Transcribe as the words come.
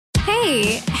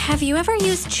Hey, have you ever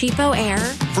used Cheapo Air?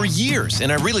 For years,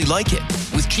 and I really like it.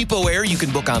 With Cheapo Air, you can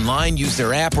book online, use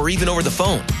their app, or even over the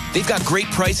phone. They've got great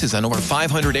prices on over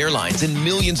 500 airlines and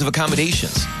millions of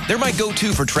accommodations. They're my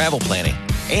go-to for travel planning.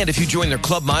 And if you join their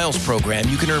Club Miles program,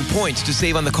 you can earn points to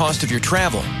save on the cost of your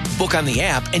travel. Book on the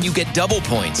app, and you get double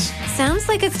points. Sounds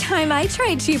like it's time I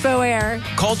tried Cheapo Air.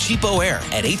 Call Cheapo Air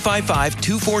at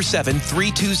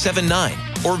 855-247-3279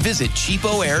 or visit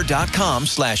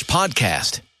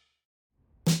cheapoair.com/podcast.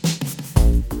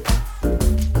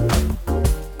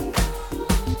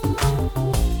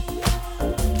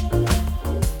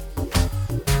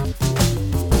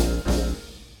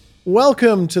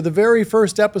 Welcome to the very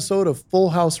first episode of Full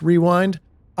House Rewind.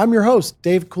 I'm your host,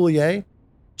 Dave Coulier.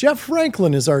 Jeff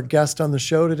Franklin is our guest on the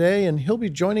show today, and he'll be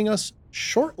joining us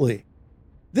shortly.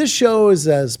 This show is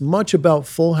as much about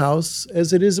Full House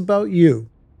as it is about you,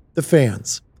 the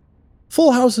fans.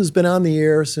 Full House has been on the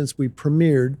air since we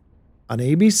premiered on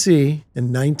ABC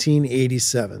in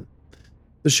 1987.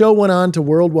 The show went on to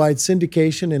worldwide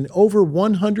syndication in over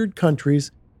 100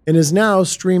 countries and is now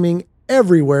streaming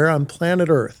everywhere on planet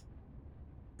Earth.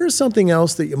 Here's something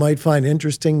else that you might find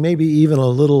interesting, maybe even a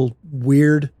little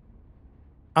weird.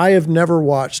 I have never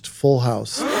watched Full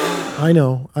House. I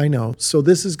know. So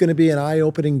this is going to be an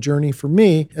eye-opening journey for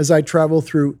me as I travel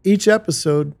through each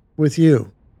episode with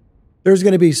you. There's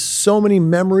going to be so many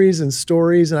memories and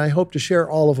stories, and I hope to share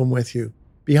all of them with you.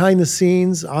 Behind the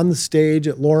scenes, on the stage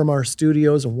at Lorimar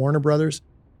Studios and Warner Brothers.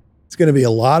 It's going to be a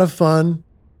lot of fun,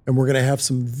 and we're going to have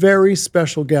some very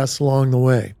special guests along the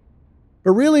way.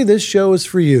 But really, this show is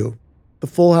for you, the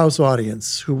Full House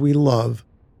audience, who we love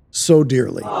so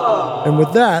dearly. And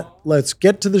with that, let's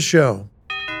get to the show.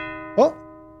 Oh,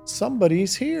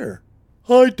 somebody's here.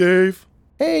 Hi, Dave.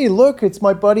 Hey, look, it's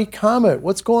my buddy Comet.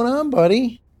 What's going on,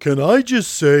 buddy? Can I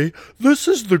just say, this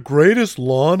is the greatest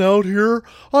lawn out here?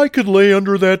 I could lay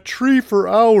under that tree for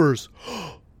hours.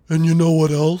 And you know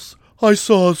what else? I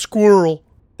saw a squirrel.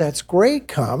 That's great,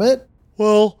 Comet.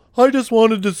 Well, I just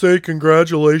wanted to say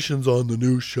congratulations on the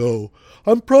new show.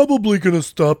 I'm probably going to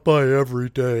stop by every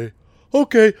day.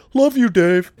 Okay, love you,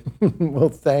 Dave. Well,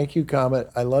 thank you, Comet.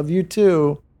 I love you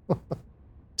too.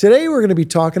 Today we're going to be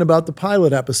talking about the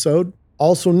pilot episode,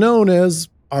 also known as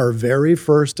our very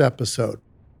first episode.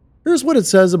 Here's what it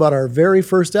says about our very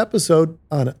first episode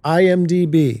on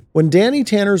IMDb. When Danny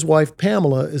Tanner's wife,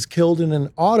 Pamela, is killed in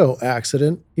an auto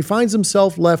accident, he finds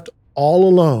himself left all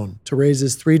alone to raise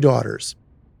his three daughters,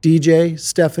 DJ,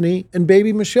 Stephanie, and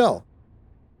baby Michelle.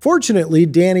 Fortunately,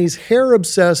 Danny's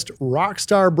hair-obsessed rock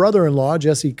star brother-in-law,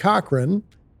 Jesse Cochran,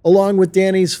 along with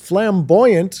Danny's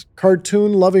flamboyant,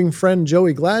 cartoon-loving friend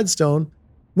Joey Gladstone,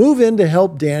 move in to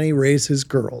help Danny raise his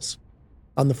girls.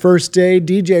 On the first day,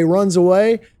 DJ runs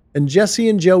away, and Jesse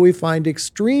and Joey find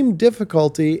extreme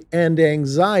difficulty and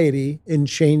anxiety in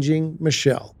changing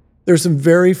Michelle. There's some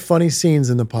very funny scenes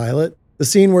in the pilot. The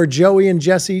scene where Joey and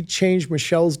Jesse change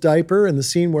Michelle's diaper, and the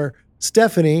scene where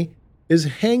Stephanie is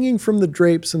hanging from the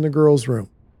drapes in the girls' room.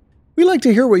 We'd like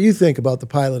to hear what you think about the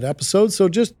pilot episode, so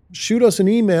just shoot us an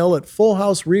email at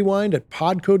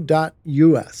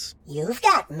fullhouserewind@podco.us. You've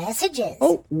got messages.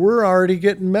 Oh, we're already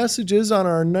getting messages on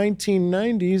our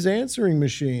 1990s answering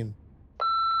machine.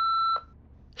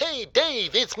 Hey,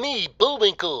 Dave, it's me,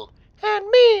 Bullwinkle. And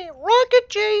me, Rocket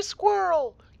J.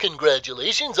 Squirrel.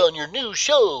 Congratulations on your new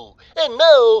show. And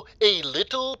now, a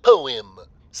little poem.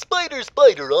 Spider,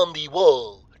 spider on the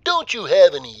wall. Don't you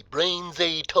have any brains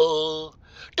at all?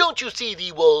 Don't you see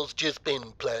the wall's just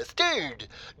been plastered?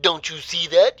 Don't you see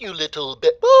that, you little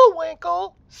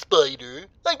Bullwinkle? Spider,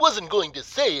 I wasn't going to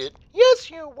say it.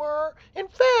 Yes, you were. In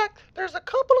fact, there's a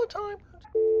couple of times.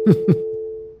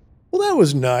 Well, that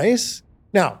was nice.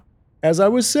 Now, as I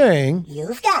was saying...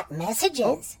 You've got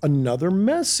messages. Oh, another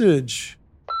message.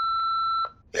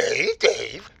 Hey,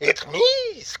 Dave, it's me,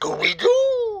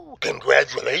 Scooby-Doo.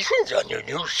 Congratulations on your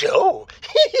new show.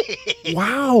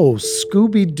 Wow,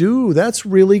 Scooby-Doo, that's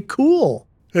really cool.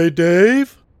 Hey,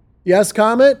 Dave? Yes,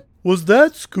 Comet? Was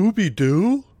that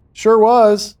Scooby-Doo? Sure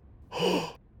was.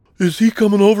 Is he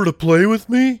coming over to play with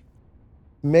me?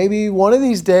 Maybe one of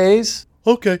these days.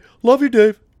 Okay, love you,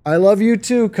 Dave. I love you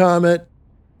too, Comet.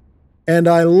 And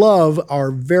I love our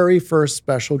very first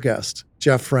special guest,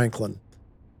 Jeff Franklin.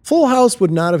 Full House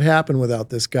would not have happened without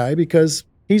this guy because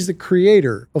he's the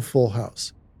creator of Full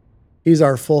House. He's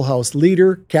our Full House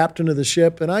leader, captain of the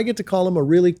ship, and I get to call him a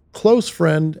really close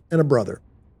friend and a brother.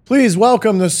 Please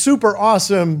welcome the super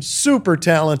awesome, super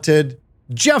talented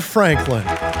Jeff Franklin.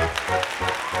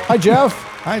 Hi, Jeff.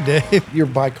 Hi, Dave. You're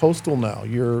bi-coastal now.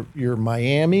 You're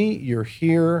Miami. You're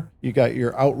here. You got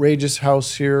your outrageous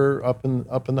house here up in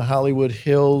the Hollywood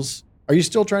Hills. Are you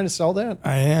still trying to sell that?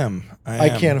 I am. I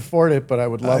can't afford it, but I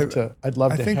would love to. I'd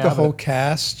love to. I think have the whole it.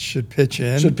 cast should pitch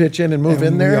in. Should pitch in and move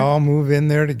in there. We all move in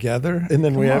there together, and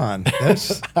then Come on.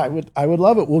 That's, I would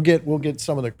love it. We'll get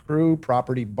some of the crew,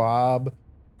 Property Bob,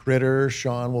 Critter,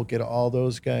 Sean. We'll get all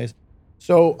those guys.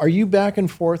 So, are you back and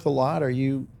forth a lot? Are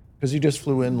you? Because you just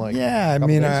flew in like yeah. a I couple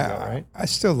mean, days ago, right? I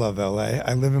still love LA.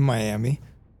 I live in Miami,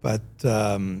 but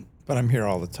I'm here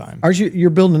all the time. You're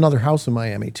building another house in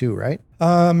Miami too, right?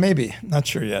 Maybe, not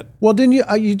sure yet. Well, didn't you?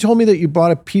 You told me that you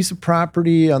bought a piece of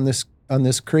property on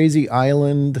this crazy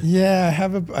island. Yeah, I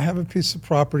have a piece of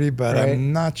property, but Right.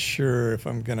 I'm not sure if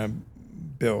I'm gonna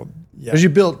build yet. Because you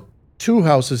built 2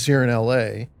 houses here in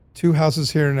L.A. 2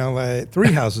 houses here in LA,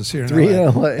 3 houses here in 3 LA,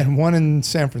 in LA. and 1 in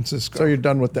San Francisco. So you're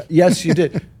done with that. Yes, you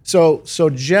did. So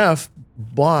Jeff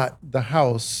bought the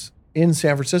house in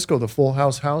San Francisco, the Full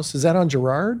House. Is that on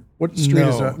Girard? What street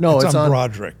is it? No, it's on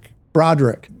Broderick.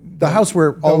 Broderick. The house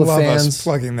where all the They'll love us fans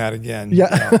plugging that again.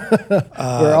 Yeah.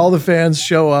 Where all the fans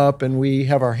show up and we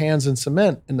have our hands in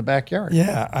cement in the backyard.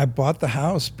 Yeah, I bought the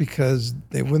house because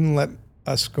they wouldn't let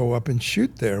us go up and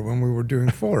shoot there when we were doing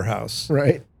Fuller House.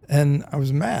 Right. And I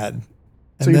was mad.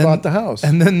 So you bought the house.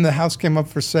 And then the house came up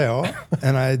for sale,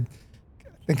 and I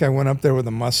think I went up there with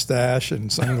a mustache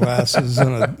and sunglasses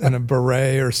and a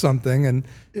beret or something,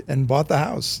 and bought the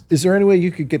house. Is there any way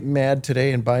you could get mad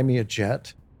today and buy me a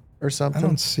jet or something? I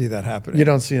don't see that happening. You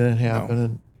don't see that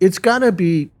happening. It's got to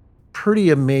be pretty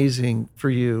amazing for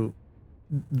you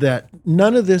that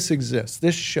none of this exists.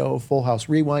 This show, Full House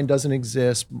Rewind, doesn't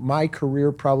exist. My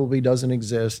career probably doesn't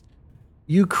exist.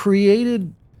 You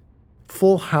created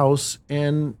Full House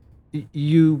and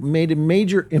you made a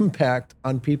major impact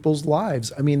on people's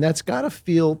lives. I mean, that's got to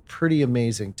feel pretty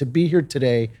amazing to be here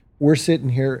today. We're sitting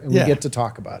here and we get to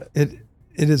talk about it.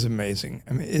 It is amazing.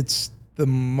 I mean, it's the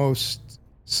most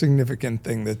significant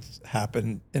thing that's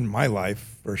happened in my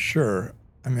life for sure.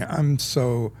 I mean, I'm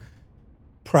so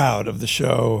proud of the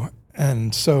show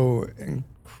and so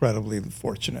incredibly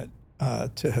fortunate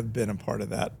to have been a part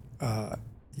of that.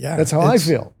 Yeah, that's how I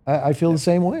feel. I feel the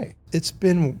same way. It's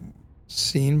been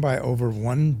seen by over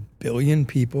 1 billion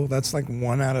people. That's like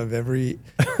 1 out of every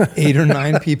 8 or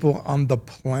 9 people on the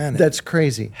planet. That's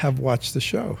crazy. Have watched the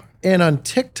show. And on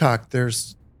TikTok,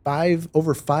 there's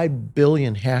over 5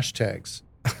 billion hashtags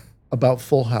about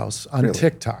Full House on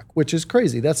TikTok, which is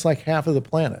crazy. That's like half of the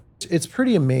planet. It's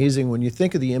pretty amazing when you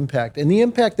think of the impact and the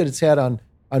impact that it's had on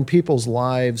people's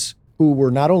lives who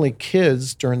were not only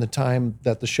kids during the time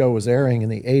that the show was airing in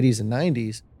the 80s and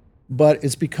 90s, but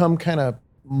it's become kind of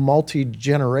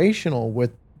multi-generational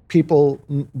with people.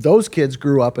 Those kids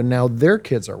grew up and now their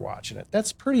kids are watching it.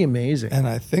 That's pretty amazing. And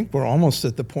I think we're almost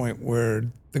at the point where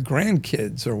the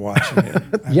grandkids are watching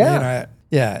it.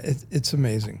 It's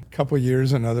amazing. A couple of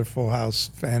years, another Full House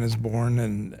fan is born,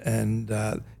 and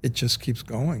it just keeps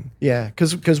going. Yeah,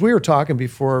 because we were talking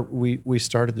before we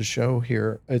started the show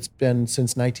here. It's been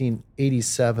since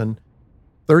 1987,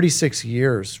 36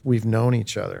 years we've known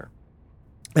each other.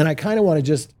 And I kind of want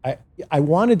to I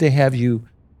wanted to have you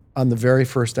on the very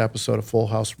first episode of Full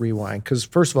House Rewind, because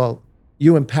first of all,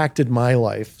 you impacted my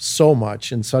life so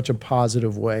much in such a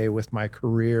positive way with my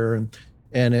career.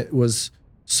 And it was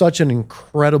such an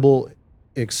incredible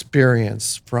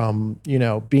experience from,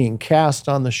 being cast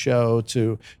on the show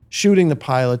to shooting the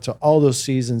pilot to all those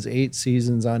seasons, 8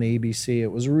 seasons on ABC. It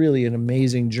was really an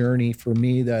amazing journey for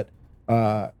me that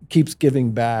keeps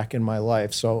giving back in my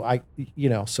life. So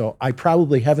I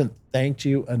probably haven't thanked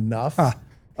you enough.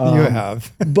 You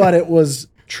have. But it was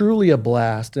truly a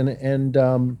blast. And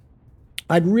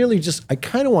I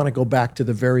kind of want to go back to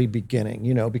the very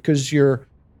beginning, because your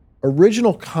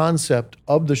original concept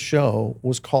of the show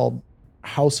was called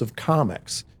House of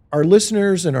Comics. Our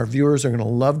listeners and our viewers are going to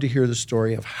love to hear the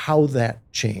story of how that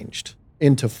changed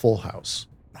into Full House.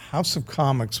 House of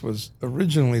Comics was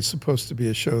originally supposed to be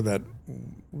a show that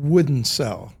wouldn't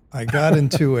sell. I got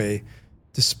into a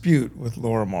dispute with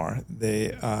Lorimar.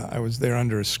 I was there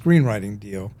under a screenwriting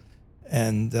deal,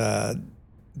 and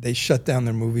they shut down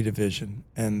their movie division,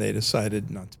 and they decided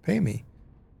not to pay me.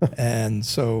 And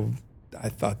so I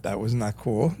thought that was not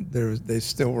cool. They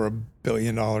still were $1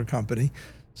 billion company.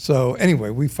 So anyway,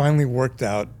 we finally worked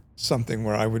out something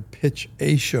where I would pitch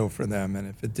a show for them, and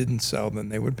if it didn't sell, then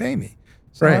they would pay me.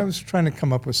 So I was trying to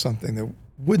come up with something that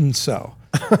wouldn't sell.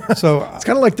 So it's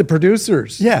kind of like The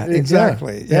Producers. Yeah,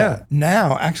 exactly. Yeah.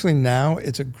 Now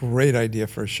it's a great idea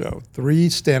for a show. 3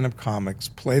 stand-up comics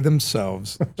play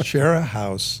themselves, share a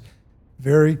house,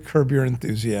 very Curb Your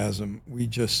Enthusiasm. We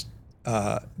just,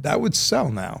 that would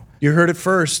sell now. You heard it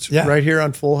first right here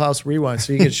on Full House Rewind.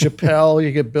 So you get Chappelle,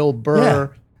 you get Bill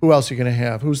Burr, Who else are you going to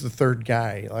have? Who's the third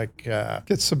guy? Like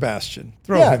Get Sebastian.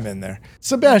 Throw him in there.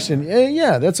 Sebastian.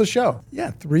 Yeah, that's a show.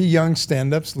 Yeah, 3 young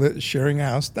stand-ups sharing a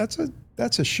house. That's a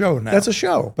show now. That's a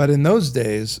show. But in those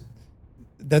days,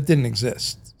 that didn't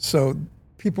exist. So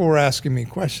people were asking me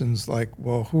questions like,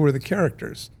 well, who are the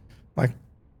characters? Like,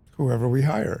 whoever we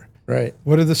hire. Right.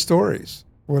 What are the stories?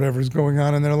 Whatever's going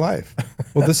on in their life.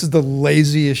 Well, this is the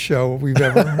laziest show we've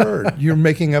ever heard. You're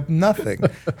making up nothing.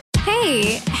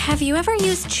 Hey, have you ever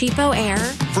used Cheapo Air?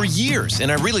 For years,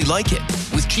 and I really like it.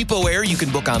 With Cheapo Air, you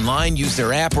can book online, use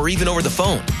their app, or even over the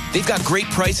phone. They've got great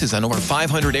prices on over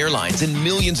 500 airlines and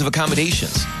millions of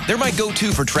accommodations. They're my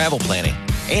go-to for travel planning.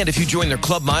 And if you join their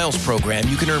Club Miles program,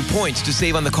 you can earn points to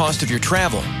save on the cost of your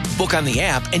travel. Book on the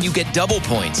app and you get double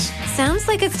points. Sounds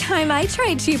like it's time I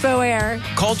tried Cheapo Air.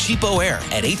 Call Cheapo Air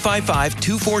at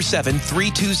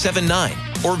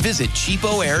 855-247-3279 or visit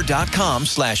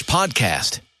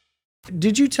cheapoair.com/podcast.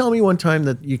 Did you tell me one time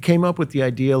that you came up with the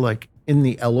idea like in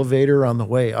the elevator on the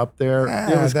way up there?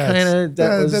 It was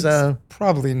that's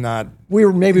probably not. We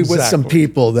were maybe with some exactly.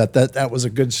 people that was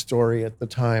a good story at the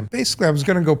time. Basically, I was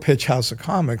going to go pitch House of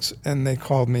Comics, and they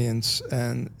called me, and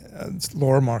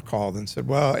Lorimar called and said,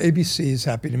 "Well, ABC is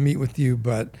happy to meet with you,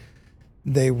 but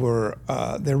they're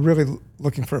really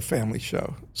looking for a family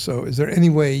show. So, is there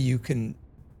any way you can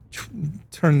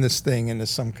turn this thing into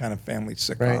some kind of family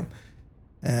sitcom?" Right.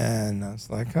 And I was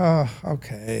like, "Oh,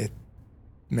 okay."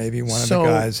 Maybe one of the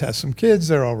guys has some kids.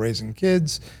 They're all raising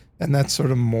kids, and that sort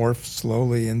of morphed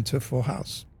slowly into Full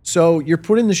House. So you're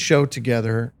putting the show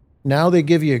together. Now they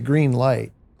give you a green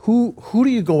light. Who do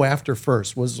you go after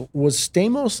first? Was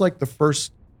Stamos like the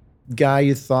first guy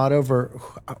you thought of, or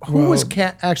who was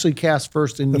actually cast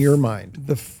first in your mind?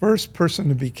 The first person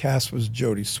to be cast was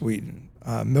Jodie Sweetin.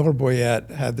 Miller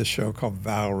Boyett had the show called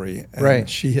Valerie, and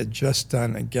she had just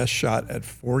done a guest shot at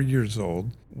 4 years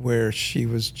old where she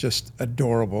was just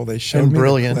adorable. They showed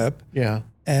me the clip. Yeah.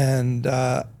 And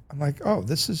I'm like, oh,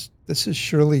 this is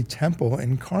Shirley Temple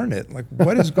incarnate. Like,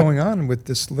 what is going on with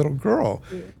this little girl?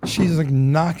 She's like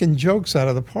knocking jokes out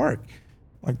of the park.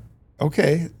 Like,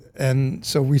 okay. And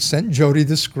so we sent Jodie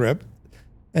the script,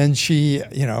 and she,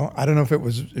 I don't know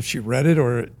if she read it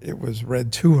or it was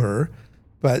read to her,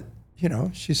 but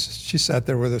she sat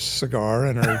there with a cigar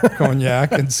and her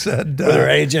cognac and said, with her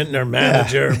agent and her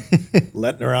manager,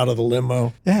 letting her out of the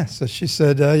limo. Yeah, so she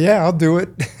said, yeah, I'll do it.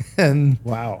 And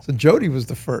wow. So Jodie was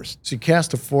the first. So you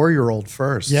cast a 4-year-old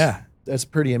first. Yeah. That's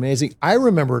pretty amazing. I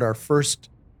remembered our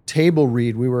first table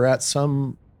read. We were at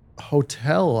some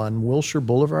hotel on Wilshire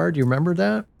Boulevard. Do you remember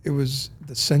that? It was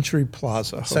the Century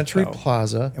Plaza Hotel. Century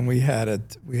Plaza. And we had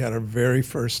our very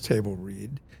first table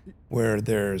read, where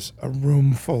there's a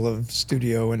room full of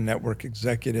studio and network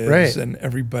executives and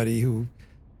everybody who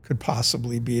could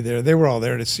possibly be there. They were all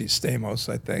there to see Stamos,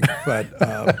 I think, but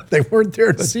they weren't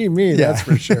there to see me. That's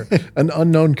for sure. An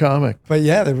unknown comic. But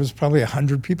yeah, there was probably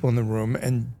 100 people in the room,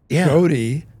 and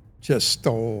Jodie just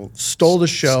stole the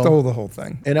show, stole the whole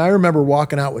thing. And I remember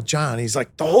walking out with John. He's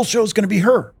like, "The whole show's going to be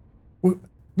her.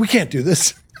 We can't do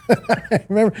this." I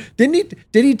remember, did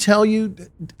he tell you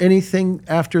anything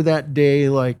after that day?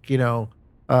 Like,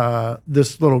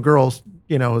 this little girl,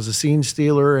 is a scene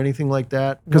stealer or anything like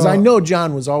that? Because I know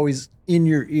John was always in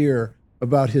your ear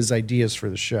about his ideas for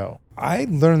the show. I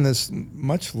learned this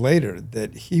much later,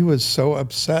 that he was so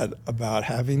upset about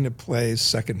having to play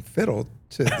second fiddle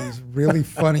to these really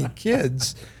funny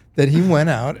kids that he went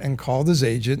out and called his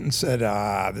agent and said,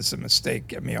 this is a mistake,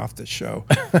 get me off the show.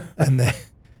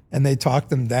 And they talked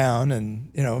him down, and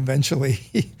eventually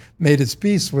he made his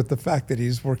peace with the fact that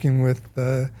he's working with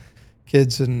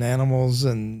kids and animals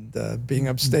and being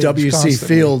upstage. W.C.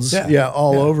 constantly. Fields,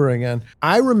 all over again.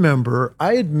 I remember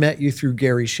I had met you through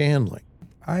Gary Shandling.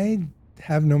 I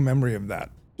have no memory of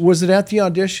that. Was it at the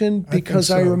audition? Because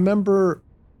I remember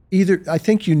I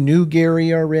think you knew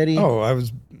Gary already. Oh, I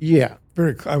was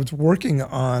I was working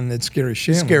on It's Gary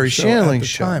Shandling at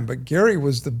the time, but Gary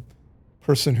was the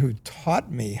person who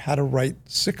taught me how to write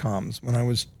sitcoms when I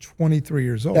was 23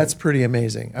 years old. That's pretty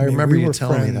amazing. I remember you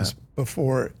telling me that.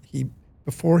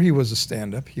 Before he was a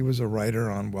stand-up, he was a writer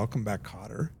on Welcome Back,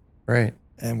 Kotter. Right.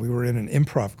 And we were in an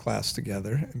improv class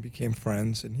together and became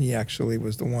friends. And he actually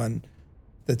was the one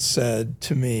that said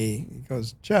to me, he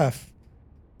goes, "Jeff,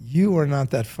 you are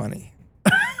not that funny."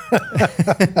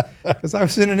 Because I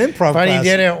was in an improv class. But he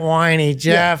didn't whiny.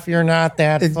 Jeff, you're not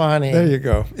that funny. There you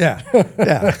go. Yeah.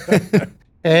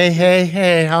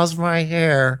 Hey, how's my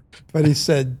hair? But he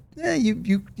said, "Yeah,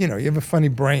 you have a funny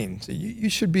brain. So you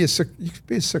should be a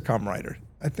sitcom writer.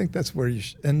 I think that's where you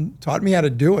should." And taught me how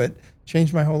to do it.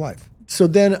 Changed my whole life. So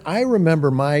then I remember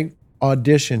my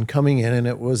audition coming in, and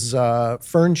it was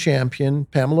Fern Champion,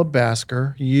 Pamela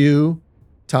Basker, you,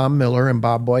 Tom Miller, and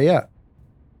Bob Boyette.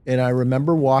 And I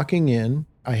remember walking in,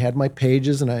 I had my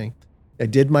pages, and I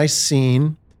did my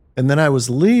scene, and then I was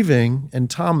leaving, and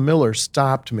Tom Miller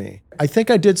stopped me. I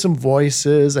think I did some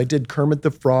voices. I did Kermit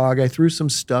the Frog. I threw some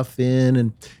stuff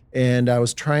in, and I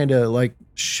was trying to like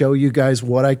show you guys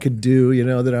what I could do, you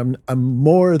know, that I'm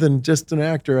more than just an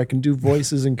actor. I can do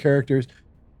voices and characters.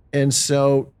 And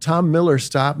so Tom Miller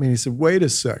stopped me and he said, "Wait a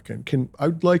second,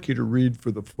 I'd like you to read for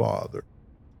the father."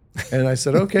 And I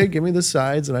said, "Okay, give me the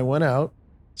sides." And I went out,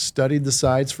 studied the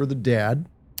sides for the dad,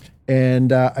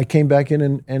 and I came back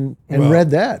in and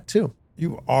read that too.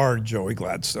 You are Joey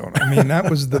Gladstone. I mean, that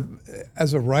was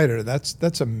as a writer,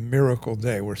 that's a miracle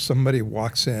day where somebody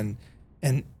walks in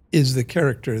and is the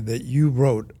character that you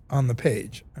wrote on the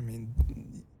page. I mean,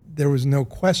 there was no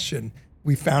question.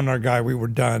 We found our guy, we were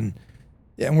done,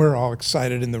 and we're all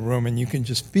excited in the room, and you can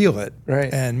just feel it.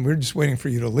 Right. And we're just waiting for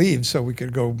you to leave so we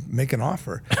could go make an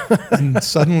offer. And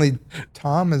suddenly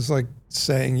Tom is like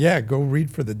saying, "Yeah, go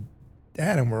read for the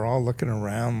dad." And we're all looking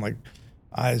around like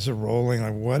eyes are rolling,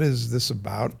 like, what is this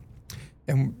about?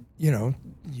 And, you know,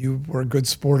 you were a good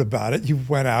sport about it. You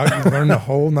went out, you learned a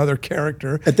whole nother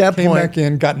character. At that came point, back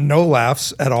in, got no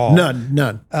laughs at all.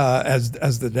 None.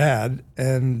 As the dad,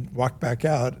 and walked back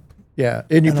out. Yeah,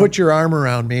 and you put your arm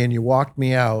around me and you walked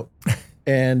me out.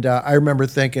 And I remember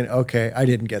thinking, okay, I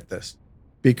didn't get this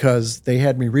because they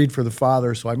had me read for the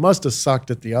father, so I must have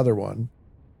sucked at the other one.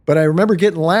 But I remember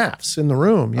getting laughs in the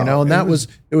room, you know, and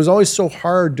it was always so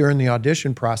hard during the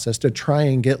audition process to try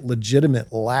and get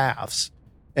legitimate laughs.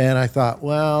 And I thought,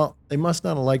 well, they must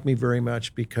not have liked me very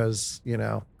much because, you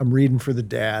know, I'm reading for the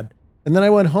dad. And then I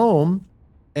went home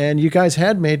and you guys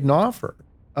had made an offer.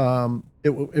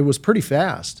 It was pretty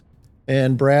fast.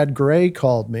 And Brad Gray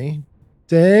called me.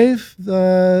 "Dave,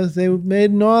 they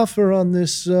made an offer on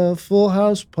this Full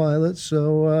House pilot.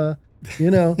 So,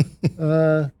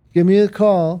 give me a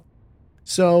call."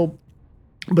 So,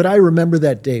 but I remember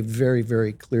that day very,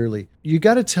 very clearly. You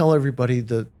got to tell everybody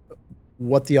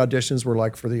what the auditions were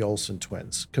like for the Olsen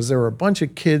twins, because there were a bunch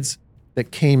of kids that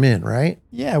came in, right?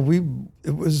 Yeah,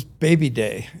 it was baby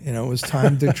day. You know, it was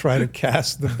time to try to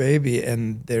cast the baby,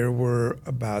 and there were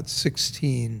about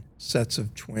 16 sets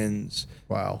of twins.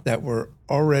 Wow. That were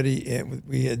already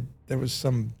in. There was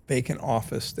some vacant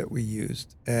office that we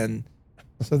used, and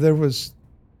so there was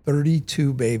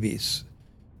 32 babies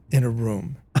in a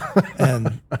room,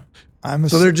 and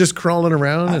so they're just crawling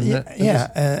around,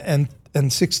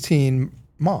 and 16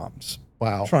 moms.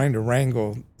 Wow. Trying to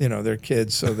wrangle, you know, their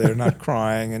kids so they're not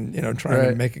crying, and, you know, trying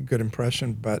to make a good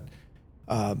impression. But,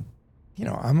 you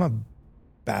know, I'm a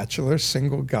bachelor,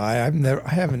 single guy. I'm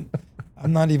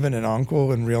not even an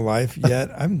uncle in real life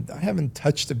yet. I haven't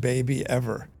touched a baby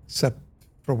ever, except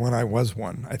for when I was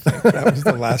one. I think that was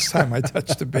the last time I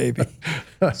touched a baby.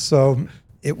 So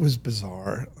it was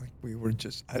bizarre. Like, we were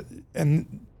just,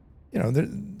 you know,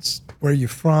 where are you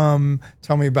from?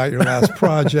 Tell me about your last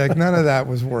project. None of that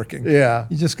was working. Yeah.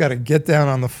 You just got to get down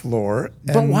on the floor.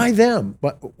 But why them?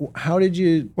 But how did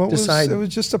you decide? It was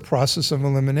just a process of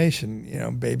elimination. You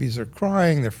know, babies are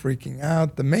crying, they're freaking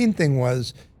out. The main thing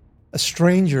was a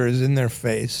stranger is in their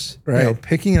face, you know,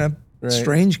 picking up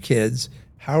strange kids.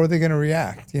 How are they going to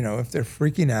react? You know, if they're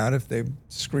freaking out, if they're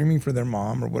screaming for their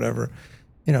mom or whatever,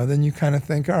 you know, then you kind of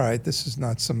think, all right, this is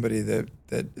not somebody that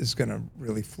is going to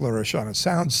really flourish on a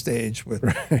sound stage with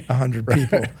 100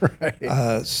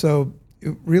 people. So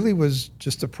it really was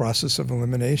just a process of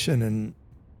elimination.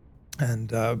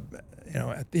 And you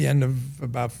know, at the end of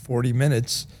about 40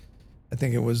 minutes, I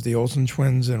think it was the Olsen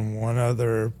twins and one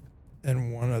other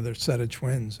set of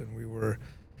twins. And we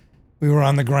were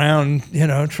on the ground, you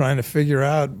know, trying to figure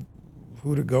out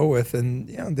who to go with. And,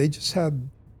 you know, they just had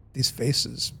these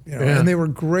faces, you know, and they were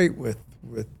great with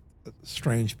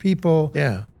strange people.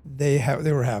 Yeah, they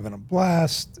were having a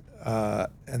blast,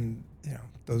 and you know,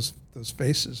 those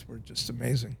faces were just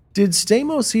amazing. Did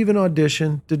Stamos even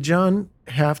audition? Did John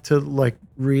have to like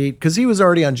read, because he was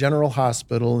already on General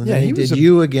Hospital, and then he did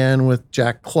You Again with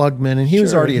Jack Klugman, and he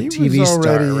was already a TV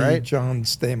star, right? John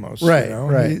Stamos, right? You know?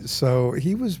 Right. So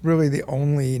he was really the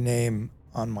only name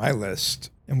on my list,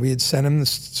 and we had sent him the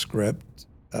script,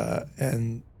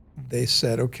 and they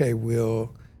said, okay,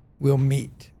 we'll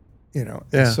meet, you know.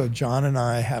 And so John and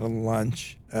I had a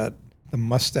lunch at the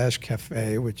Mustache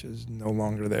Cafe, which is no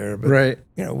longer there, but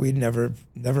you know, we'd never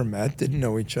met, didn't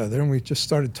know each other, and we just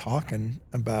started talking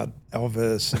about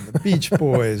Elvis and the Beach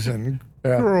Boys and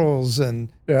girls and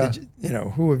you know,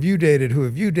 who have you dated?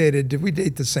 Did we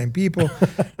date the same people?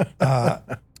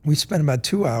 We spent about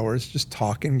 2 hours just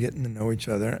talking, getting to know each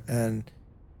other, and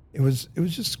it was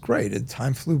just great.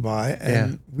 Time flew by,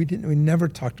 and we never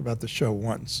talked about the show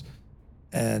once.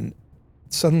 And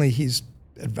suddenly he's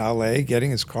at valet getting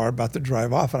his car, about to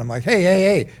drive off, and I'm like,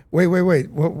 hey, wait,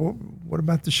 what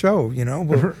about the show? You know,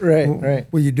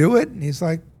 Right. Will you do it? And he's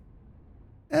like,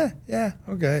 yeah,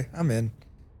 okay, I'm in,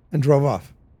 and drove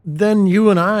off. Then you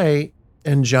and I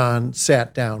and John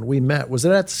sat down. We met. Was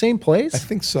it at the same place? I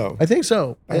think so. I think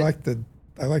so. I like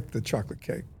the chocolate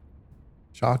cake.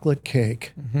 Chocolate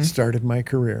cake started my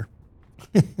career.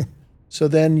 So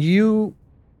then you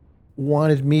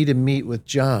wanted me to meet with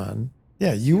John.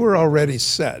 Yeah, you were already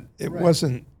set. It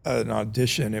wasn't an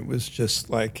audition. It was just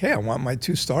like, hey, I want my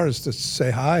 2 stars to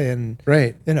say hi and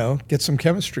get some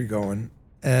chemistry going.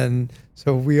 And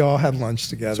so we all had lunch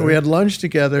together. So we had lunch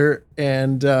together,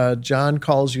 and John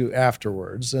calls you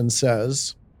afterwards and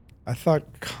says, I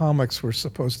thought comics were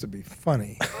supposed to be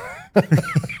funny.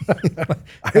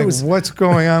 What's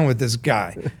going on with this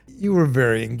guy? You were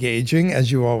very engaging,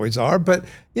 as you always are, but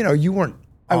you weren't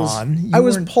I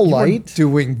was polite. You weren't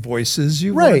doing voices.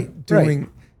 You weren't doing. Right.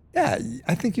 Yeah,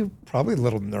 I think you were probably a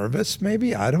little nervous,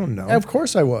 maybe. I don't know. Of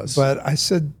course I was. But I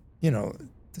said,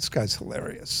 this guy's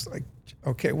hilarious. Like,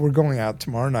 okay, we're going out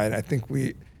tomorrow night. I think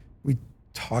we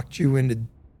talked you into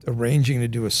arranging to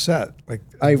do a set like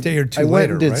a day or two later. I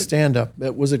went and did right? stand up.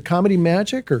 Was it Comedy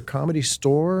Magic or Comedy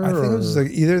Store? I think it was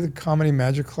either the Comedy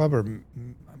Magic Club or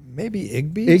maybe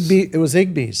Igby's. It was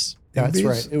Igby's. That's Igby's?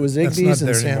 right. It was That's Igby's not in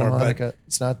there Santa anymore, Monica.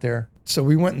 It's not there. So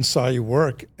we went and saw you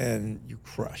work, and you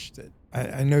crushed it.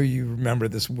 I know you remember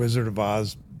this Wizard of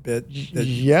Oz bit.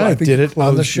 I did it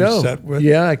on the show. Set with,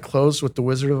 yeah, I closed with the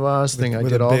Wizard of Oz thing. I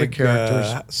did all the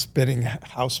characters. Spinning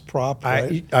house prop.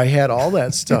 Right? I had all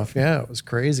that stuff. Yeah, it was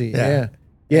crazy. Yeah.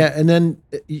 And then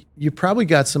you probably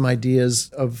got some ideas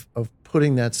of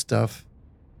putting that stuff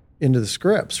into the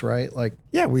scripts, right? Like,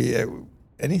 yeah, we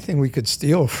anything we could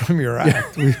steal from your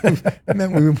act. We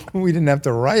didn't have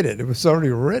to write it. It was already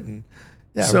written.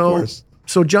 Yeah, of course.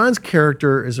 So John's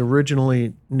character is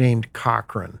originally named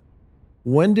Cochrane.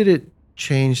 When did it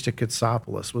change to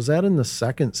Katsopoulos? Was that in the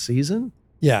second season?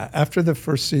 Yeah, after the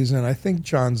first season, I think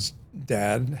John's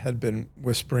dad had been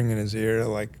whispering in his ear,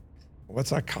 like,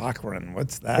 what's a Cochrane?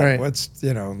 What's that? Right. What's,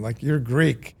 like, you're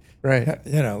Greek. Right.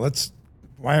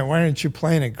 Why aren't you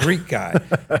playing a Greek guy?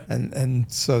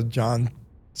 and so John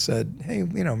said, hey,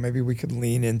 maybe we could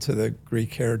lean into the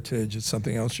Greek heritage. It's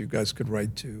something else you guys could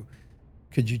write to.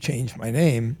 Could you change my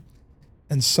name?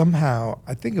 And somehow,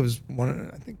 I think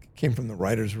it came from the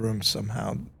writer's room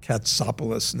somehow,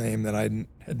 Katsopoulos name that I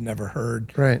had never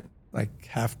heard. Right. Like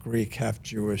half Greek, half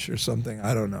Jewish or something.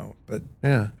 I don't know. But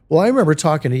yeah. Well, I remember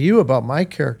talking to you about my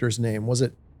character's name. Was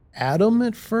it Adam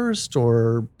at first,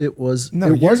 or it was?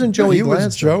 No, it wasn't Joey. He Gladstone.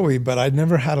 Was Joey, but I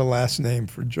never had a last name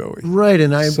for Joey. Right,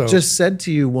 and I just said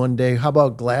to you one day, "How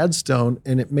about Gladstone?"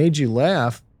 And it made you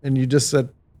laugh, and you just said,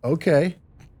 "Okay,"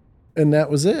 and that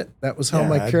was it. That was how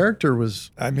my character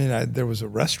was. I mean, there was a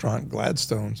restaurant,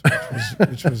 Gladstone's,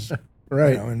 which was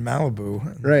right in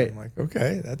Malibu. And right, I'm like,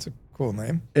 okay, that's a cool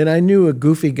name. And I knew a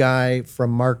goofy guy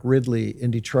from Mark Ridley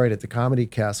in Detroit at the Comedy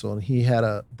Castle, and he had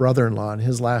a brother-in-law, and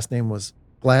his last name was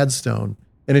Gladstone,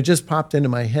 and it just popped into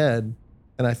my head,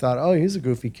 and I thought, oh, he's a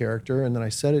goofy character, and then I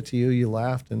said it to you, you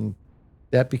laughed, and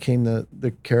that became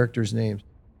the character's names.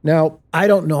 Now, I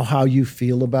don't know how you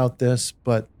feel about this,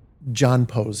 but John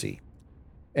Posey,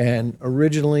 and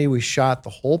originally we shot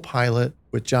the whole pilot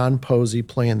with John Posey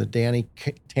playing the Danny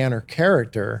Tanner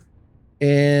character,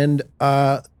 and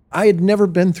I had never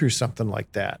been through something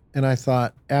like that, and I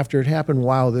thought after it happened,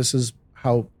 wow, this is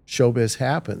how showbiz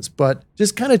happens. But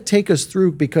just kind of take us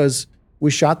through, because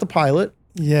we shot the pilot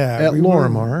at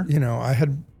Lorimar.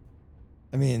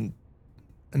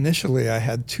 Initially I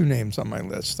had 2 names on my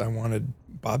list. I wanted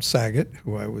Bob Saget,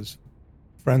 who I was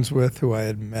friends with, who I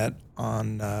had met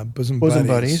on Bosom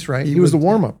Buddies. Right? He was the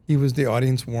warm-up. He was the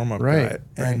audience warm-up guy.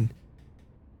 And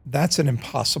that's an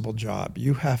impossible job.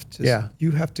 You have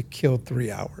to kill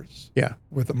 3 hours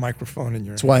with a microphone in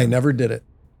your hand. That's why I never did it.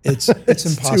 It's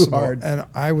impossible. Too hard. And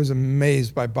I was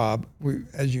amazed by Bob. We,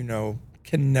 as you know,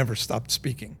 can never stop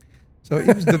speaking. So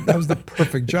that was the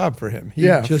perfect job for him. He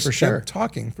just kept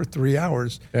talking for 3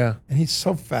 hours. Yeah. And he's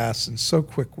so fast and so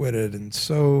quick-witted and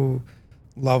so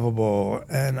lovable.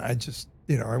 And I just,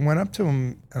 I went up to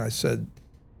him and I said,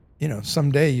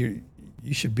 someday you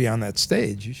should be on that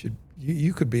stage.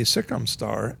 You could be a sitcom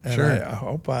star. And I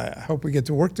hope we get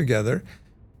to work together.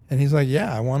 And he's like,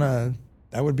 yeah,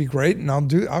 that would be great, and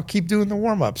I'll keep doing the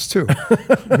warm-ups too.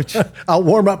 Which I'll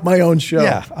warm up my own show.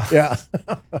 Yeah.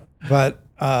 But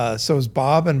so it was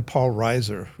Bob and Paul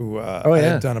Reiser, who I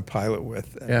had done a pilot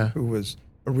with, and who was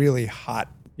a really hot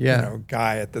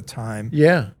guy at the time.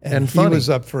 Yeah, and he funny. was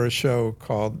up for a show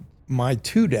called My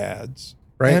Two Dads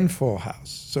and Full House.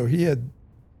 So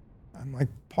I'm like,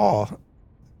 Paul,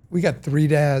 we got 3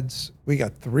 dads, we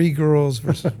got 3 girls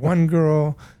versus 1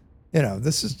 girl.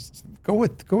 This is go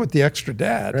with the extra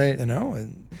dad. Right.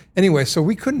 And anyway, so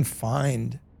we couldn't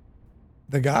find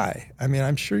the guy. I mean,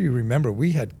 I'm sure you remember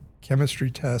we had chemistry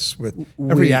tests with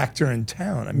every actor in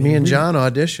town. I mean, me and John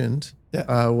auditioned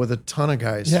Yeah. with a ton of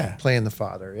guys Yeah. playing the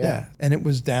father. Yeah, and it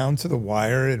was down to the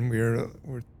wire, and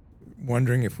we're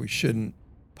wondering if we shouldn't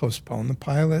postpone the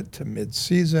pilot to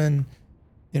mid-season,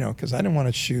 because I didn't want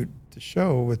to shoot the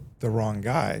show with the wrong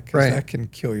guy, because that can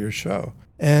kill your show.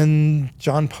 And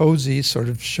John Posey sort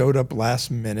of showed up last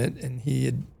minute, and he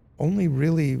had only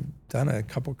really done a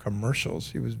couple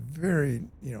commercials. He was very,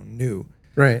 new.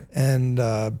 Right. And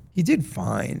he did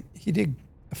fine. He did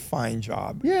a fine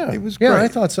job. Yeah. It was great. Yeah, I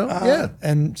thought so. Yeah.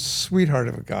 And sweetheart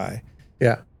of a guy.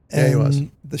 Yeah. And he was.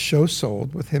 the show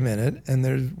sold with him in it, and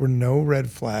there were no red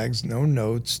flags, no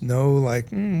notes, no like,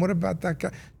 what about that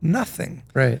guy? Nothing.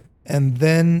 Right. And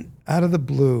then out of the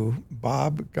blue,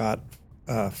 Bob got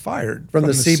fired From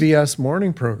the CBS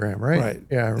morning program, right? Right.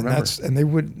 Yeah, I remember.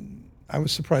 I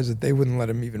was surprised that they wouldn't let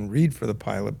him even read for the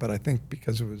pilot, but I think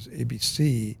because it was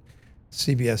ABC,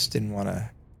 CBS didn't want to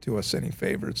do us any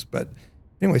favors. But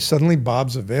anyway, suddenly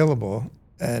Bob's available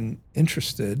and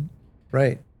interested.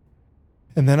 Right.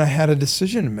 And then I had a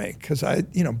decision to make because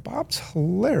Bob's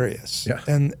hilarious. Yeah.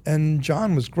 And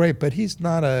John was great, but he's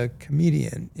not a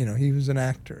comedian. He was an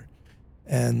actor.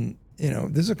 And,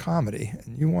 this is a comedy,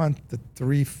 and you want the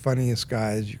 3 funniest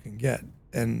guys you can get.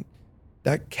 And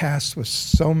that cast was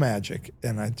so magic,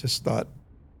 and I just thought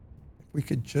if we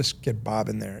could just get Bob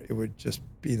in there, it would just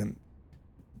be the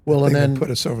Well, and thing then that put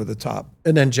us over the top.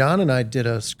 And then John and I did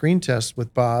a screen test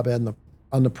with Bob and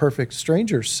on the Perfect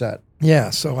Strangers set. Yeah,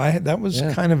 so that was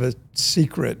kind of a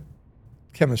secret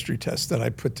chemistry test that I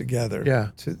put together.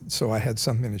 Yeah. So I had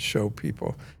something to show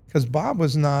people, because Bob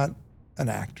was not an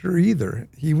actor either.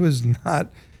 He was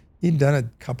not. He'd done a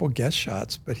couple guest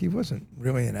shots, but he wasn't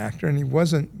really an actor, and he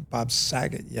wasn't Bob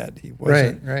Saget yet. He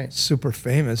wasn't super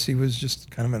famous. He was just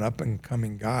kind of an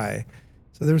up-and-coming guy.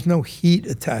 So there was no heat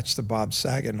attached to Bob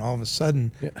Saget, and all of a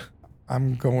sudden,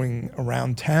 I'm going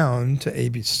around town to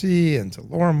ABC and to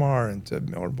Lorimar and to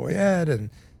Miller Boyett and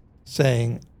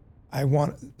saying, I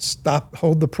want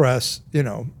hold the press.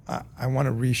 I want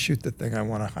to reshoot the thing. I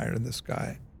want to hire this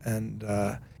guy, and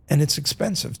it's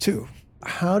expensive too.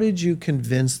 How did you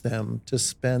convince them to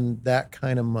spend that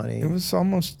kind of money? It was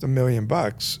almost $1 million.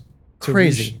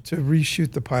 Crazy. To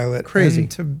reshoot the pilot. Crazy.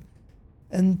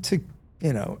 And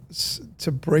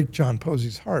to break John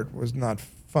Posey's heart was not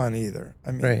fun either.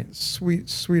 I mean,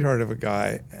 sweetheart of a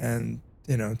guy, and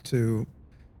to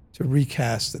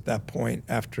recast at that point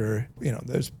after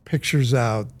there's pictures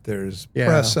out, there's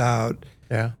press out.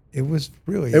 Yeah. It was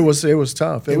really it was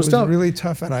tough. It was tough. Really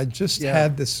tough, and I just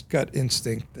had this gut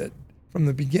instinct that from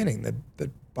the beginning that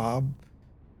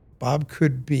Bob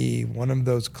could be one of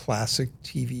those classic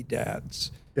TV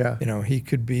dads. Yeah. He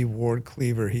could be Ward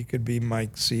Cleaver, he could be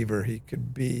Mike Seaver, he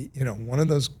could be, one of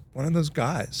those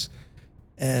guys.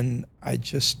 And I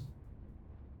just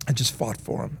fought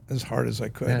for him as hard as I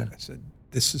could. Yeah. I said,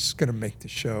 this is going to make the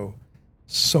show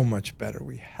so much better.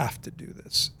 We have to do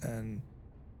this. And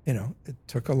it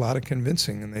took a lot of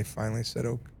convincing, and they finally said,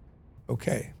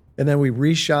 okay. And then we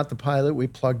reshot the pilot. We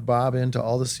plugged Bob into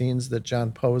all the scenes that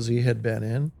John Posey had been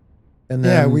in. And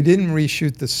then we didn't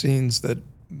reshoot the scenes that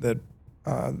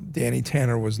Danny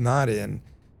Tanner was not in.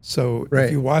 So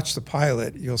if you watch the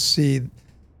pilot, you'll see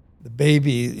the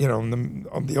baby,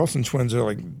 the Olsen twins are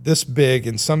like this big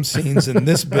in some scenes and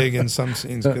this big in some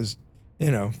scenes because,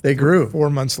 they grew. 4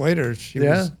 months later, she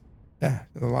was a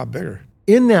lot bigger.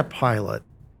 In that pilot,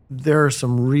 there are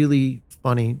some really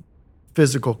funny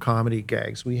physical comedy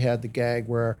gags. We had the gag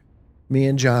where me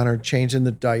and John are changing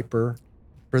the diaper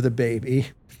for the baby,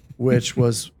 which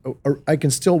was, I can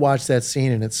still watch that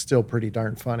scene and it's still pretty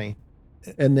darn funny.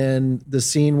 And then the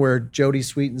scene where Jodie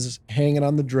Sweetin's hanging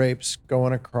on the drapes,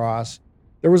 going across.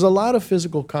 There was a lot of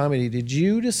physical comedy. Did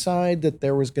you decide that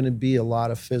there was going to be a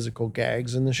lot of physical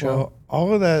gags in the show? Well,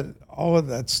 all of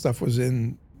that stuff was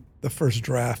in the first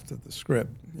draft of the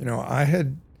script.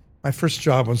 My first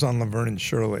job was on Laverne and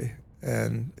Shirley,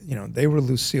 and they were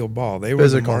Lucille Ball. They were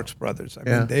the Marx Brothers. I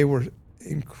mean, they were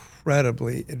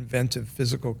incredibly inventive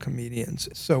physical comedians.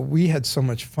 So we had so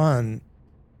much fun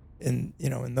in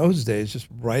those days just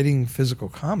writing physical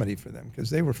comedy for them because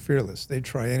they were fearless. They'd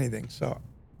try anything. So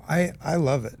I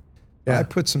love it. Yeah. I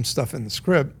put some stuff in the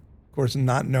script, of course,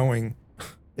 not knowing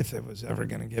if it was ever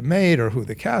going to get made or who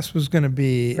the cast was going to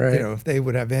be, Right. if they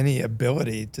would have any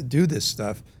ability to do this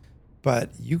stuff. But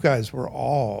you guys were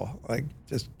all like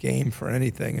just game for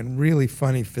anything and really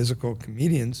funny physical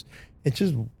comedians. It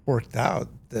just worked out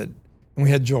that, and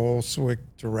we had Joel Swick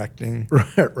directing.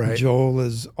 Right. Joel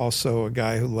is also a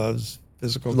guy who loves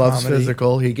physical Loves comedy.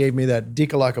 physical. He gave me that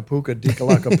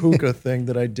Dekalakapuka thing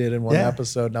that I did in one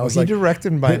episode. And I was he like,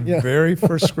 directed my Yeah. very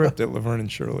first script at Laverne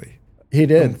and Shirley. he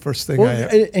did. First thing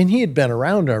and he had been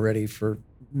around already for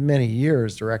many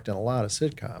years, directing a lot of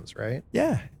sitcoms, right?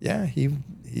 Yeah. He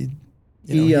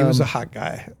was a hot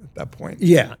guy at that point.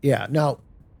 Yeah. Now,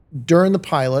 during the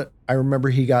pilot, I remember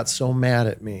he got so mad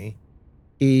at me.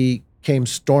 He came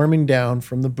storming down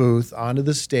from the booth onto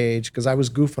the stage because I was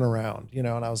goofing around, and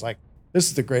I was like, this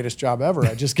is the greatest job ever.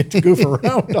 I just get to goof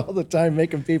around all the time,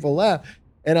 making people laugh.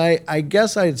 And I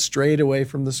guess I had strayed away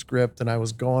from the script and I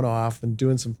was going off and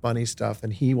doing some funny stuff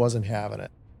and he wasn't having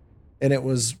it. And it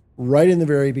was right in the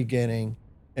very beginning.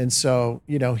 And so,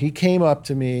 he came up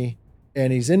to me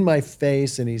and he's in my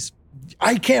face and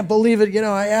I can't believe it.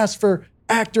 I asked for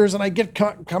actors and I get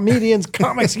comedians,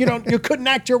 comics, you couldn't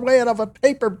act your way out of a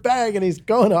paper bag. And he's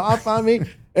going off on me.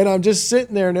 And I'm just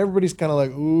sitting there and everybody's kind of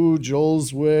like, ooh, Joel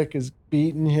Swick is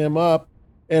beating him up.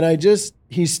 And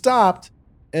he stopped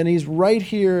and he's right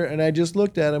here. And I just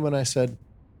looked at him and I said,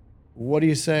 what are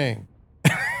you saying?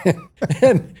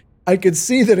 And I could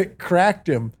see that it cracked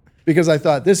him because I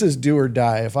thought, this is do or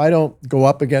die. If I don't go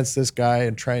up against this guy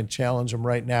and try and challenge him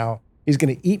right now, he's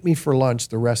going to eat me for lunch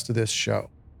the rest of this show.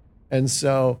 And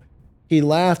so he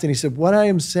laughed and he said, what I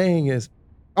am saying is,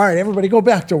 all right, everybody go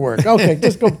back to work. Okay,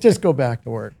 just go back to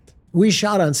work. We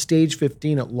shot on stage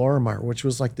 15 at Lorimar, which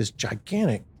was like this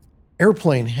gigantic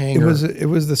airplane hangar.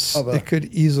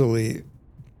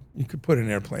 You could put an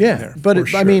airplane in there. But it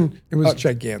was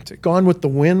gigantic. Gone with the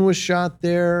Wind was shot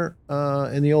there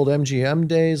in the old MGM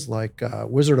days, like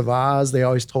Wizard of Oz. They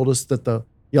always told us that the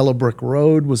Yellow Brick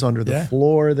Road was under the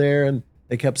floor there. And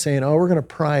they kept saying, oh, we're going to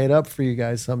pry it up for you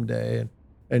guys someday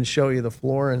and show you the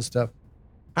floor and stuff.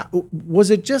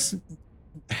 Was it just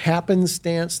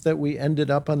happenstance that we ended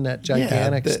up on that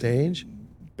gigantic stage?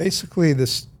 Basically,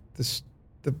 the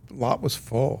lot was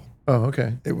full. Oh,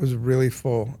 okay. It was really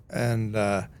full. And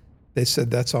they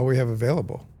said, that's all we have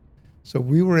available. So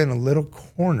we were in a little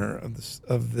corner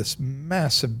of this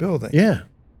massive building. Yeah.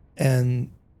 And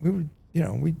we were,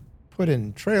 we put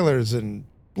in trailers and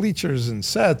bleachers and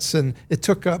sets, and it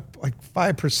took up like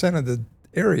 5% of the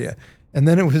area. And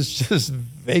then it was just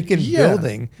vacant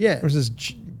building. Yeah. There was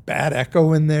this bad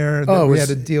echo in there that we had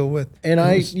to deal with. And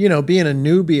being a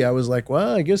newbie, I was like,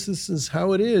 well, I guess this is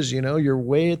how it is. You're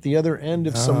way at the other end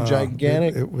of some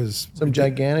gigantic,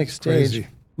 gigantic stage. Crazy.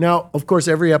 Now, of course,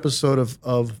 every episode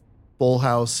of Full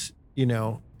House,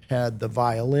 had the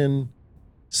violin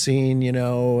scene,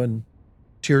 and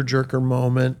tearjerker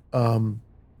moment.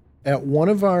 At one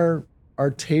of our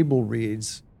table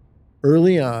reads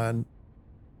early on,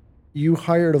 you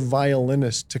hired a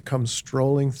violinist to come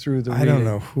strolling through the reading. I don't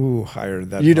know who hired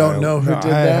that. You don't know who did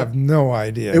that? I have no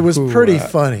idea. It was pretty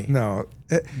funny. No.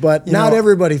 But not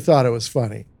everybody thought it was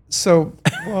funny. So,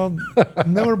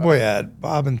 Miller Boyette,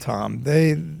 Bob and Tom,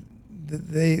 they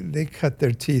cut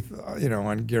their teeth,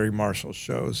 on Gary Marshall's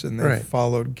shows, and they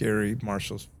followed Gary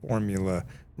Marshall's formula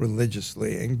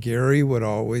religiously. And Gary would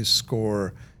always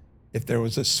score. If there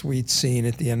was a sweet scene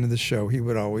at the end of the show, he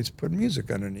would always put music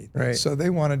underneath. Right. So they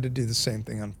wanted to do the same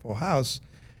thing on Full House.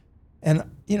 And,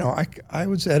 I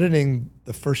was editing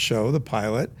the first show, the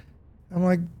pilot. I'm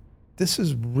like, this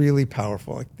is really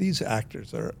powerful. Like, these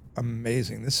actors are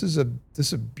amazing. This is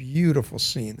a beautiful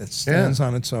scene that stands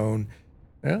on its own.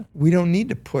 Yeah. We don't need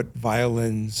to put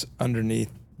violins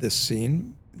underneath this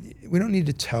scene. We don't need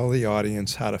to tell the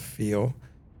audience how to feel.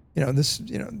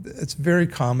 It's very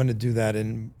common to do that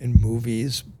in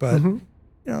movies, but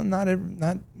not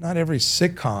every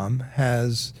sitcom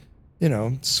has,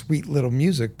 sweet little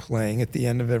music playing at the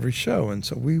end of every show. And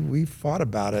so we fought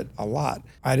about it a lot.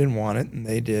 I didn't want it, and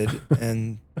they did,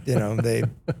 and they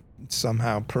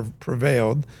somehow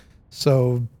prevailed.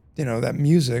 So that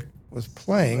music was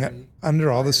playing under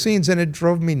all the scenes, and it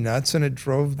drove me nuts, and it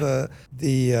drove the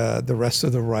rest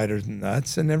of the writers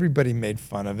nuts, and everybody made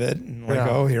fun of it, and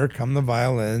oh, here come the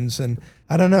violins, and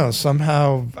I don't know,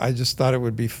 somehow I just thought it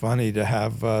would be funny to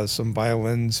have some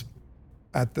violins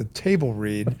at the table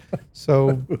read.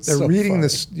 So they're reading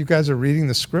this. You guys are reading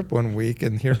the script one week,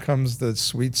 and here comes the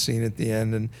sweet scene at the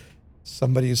end, and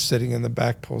somebody who's sitting in the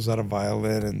back pulls out a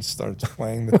violin and starts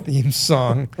playing the theme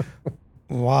song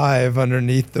live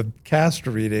underneath the cast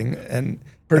reading, and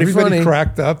everybody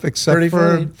cracked up except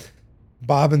for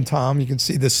Bob and Tom, you can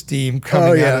see the steam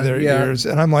coming out of their ears.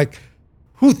 And I'm like,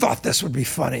 who thought this would be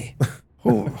funny?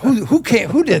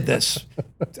 Who did this?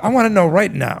 I want to know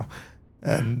right now.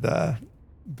 And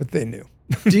but they knew.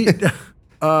 Do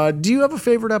you have a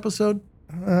favorite episode?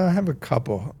 I have a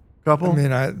couple. Couple? I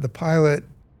mean, the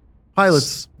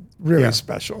Pilot's really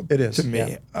special. It is to me.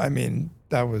 yeah. I mean,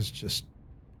 that was just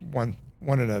one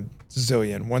in a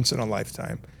zillion, once in a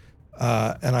lifetime.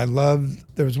 And I loved,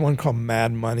 there was one called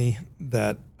Mad Money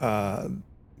that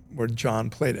where John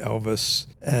played Elvis.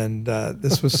 And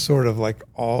this was sort of like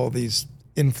all these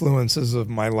influences of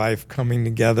my life coming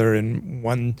together in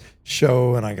one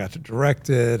show, and I got to direct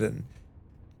it. And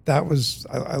that was,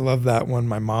 I love that one.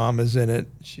 My mom is in it.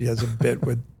 She has a bit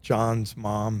with John's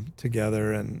mom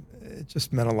together, and it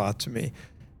just meant a lot to me.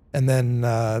 And then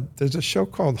there's a show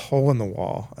called Hole in the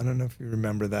Wall. I don't know if you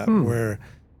remember that, where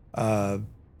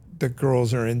the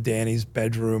girls are in Danny's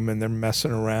bedroom and they're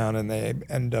messing around, and they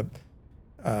end up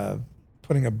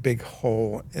putting a big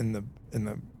hole in the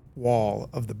wall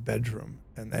of the bedroom,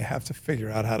 and they have to figure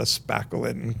out how to spackle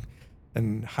it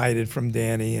and hide it from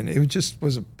Danny. And it just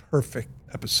was a perfect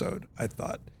episode, I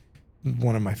thought.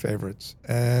 One of my favorites.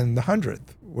 And the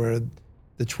 100th, where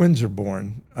the twins are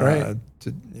born, right,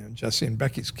 to Jesse and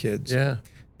Becky's kids. Yeah,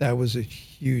 that was a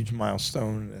huge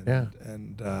milestone. And, yeah,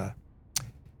 and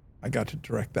I got to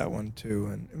direct that one too,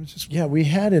 and it was just we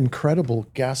had incredible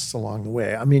guests along the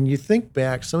way. I mean, you think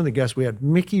back, some of the guests we had: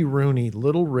 Mickey Rooney,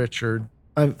 Little Richard,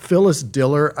 Phyllis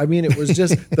Diller. I mean, it was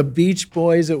just the Beach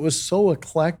Boys. It was so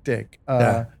eclectic.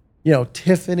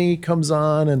 Tiffany comes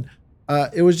on, and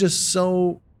it was just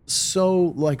so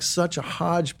like such a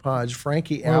hodgepodge.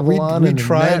 Frankie Avalon. We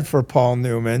tried for Paul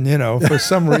Newman, for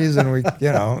some reason we,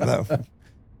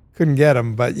 couldn't get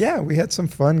him. But yeah, we had some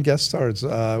fun guest stars.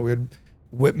 We had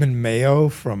Whitman Mayo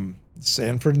from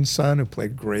Sanford and Son, who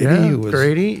played Grady. Yeah, who was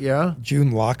Grady, yeah.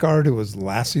 June Lockhart, who was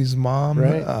Lassie's mom.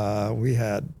 Right. We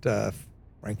had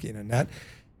Frankie and Annette.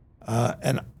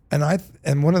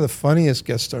 And one of the funniest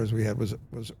guest stars we had was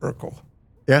Urkel.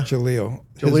 Yeah. Jaleel.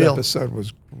 His episode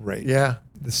was great. Yeah.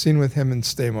 The scene with him and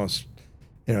Stamos,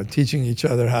 teaching each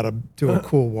other how to do a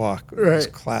cool walk was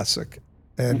classic.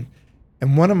 And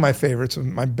one of my favorites,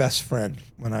 my best friend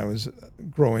when I was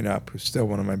growing up, who's still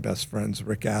one of my best friends,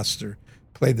 Rick Astor,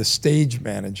 played the stage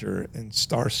manager in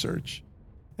Star Search.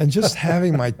 And just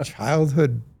having my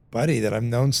childhood buddy that I've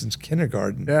known since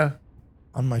kindergarten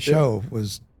on my show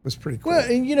was pretty cool. Well,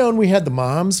 and we had the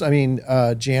moms. I mean,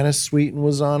 Janice Sweeten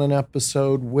was on an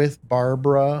episode with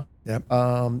Barbara. Yep.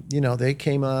 They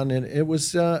came on, and it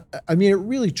was, it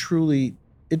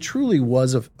truly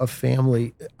was a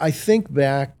family. I think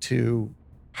back to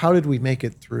how did we make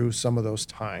it through some of those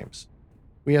times?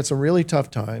 We had some really tough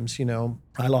times.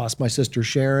 I lost my sister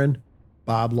Sharon.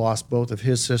 Bob lost both of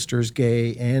his sisters,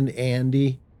 Gay and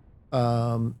Andy.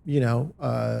 You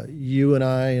and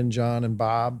I and John and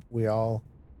Bob, we all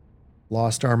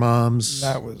lost our moms.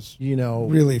 That was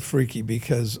really freaky,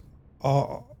 because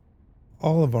all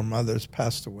of our mothers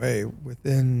passed away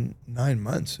within 9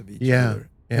 months of each other.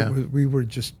 Yeah. We were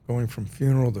just going from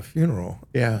funeral to funeral.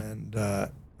 Yeah. And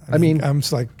I'm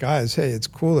just like, guys, hey, it's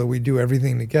cool that we do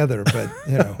everything together, but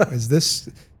is this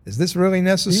really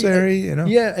necessary?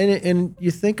 Yeah, and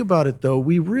you think about it though,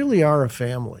 we really are a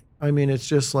family. I mean, it's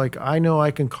just like, I know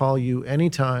I can call you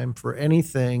anytime for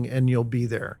anything and you'll be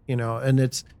there, and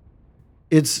it's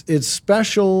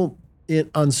special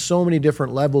on so many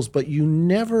different levels, but you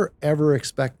never ever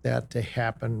expect that to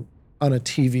happen on a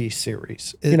TV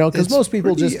series, because most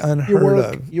people just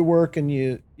you work and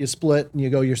you split and you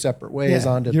go your separate ways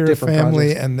on to you're different a family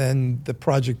projects. And then the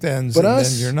project ends, But and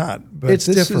then you're not. But it's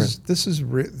different.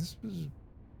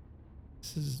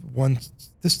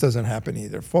 This doesn't happen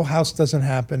either. Full House doesn't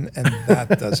happen, and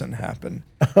that doesn't happen.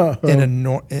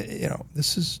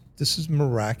 This is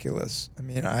miraculous. I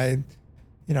mean, I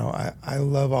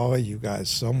love all of you guys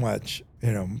so much.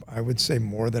 I would say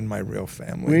more than my real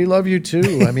family. We love you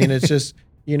too. I mean, it's just,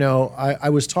 I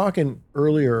was talking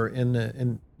earlier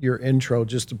in your intro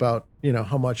just about,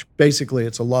 how much basically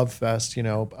it's a love fest,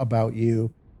 about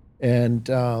you. And,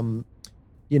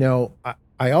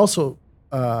 I also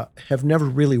have never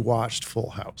really watched Full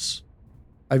House.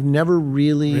 I've never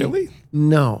really. Really?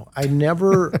 No, I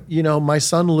never, my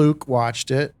son Luke watched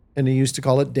it, and he used to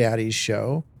call it Daddy's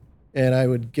show. And I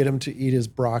would get him to eat his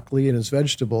broccoli and his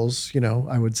vegetables.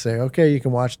 I would say, okay, you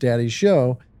can watch Daddy's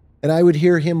show. And I would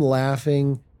hear him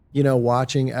laughing,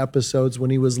 watching episodes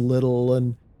when he was little.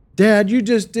 And, Dad, you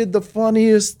just did the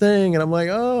funniest thing. And I'm like,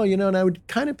 oh, and I would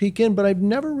kind of peek in, but I've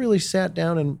never really sat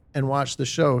down and watched the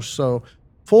show. So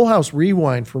Full House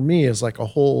Rewind for me is like a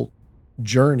whole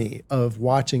journey of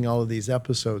watching all of these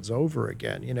episodes over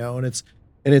again, and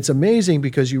it's amazing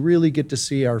because you really get to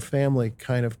see our family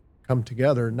kind of come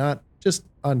together, not just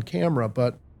on camera,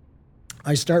 but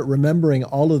I start remembering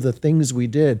all of the things we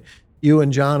did. You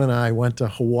and John and I went to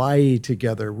Hawaii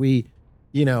together. We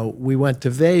went to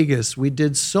Vegas. We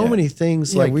did so many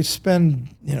things. Yeah, we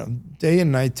spend, day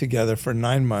and night together for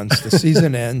 9 months. The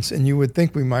season ends, and you would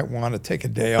think we might want to take a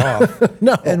day off.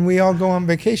 No. And we all go on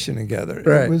vacation together.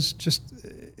 Right.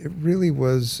 It really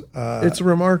was. It's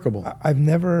remarkable. I've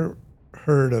never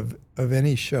heard of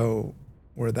any show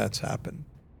where that's happened,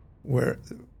 where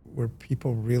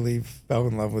people really fell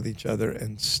in love with each other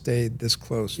and stayed this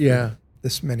close for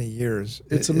this many years.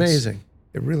 It's amazing.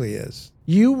 It really is.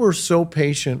 You were so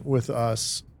patient with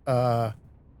us,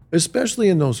 especially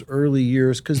in those early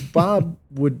years, because Bob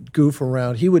would goof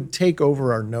around. He would take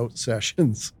over our note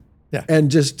sessions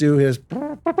and just do his,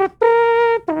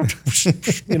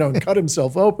 and cut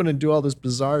himself open and do all this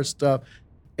bizarre stuff.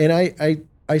 And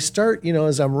I start,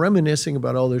 as I'm reminiscing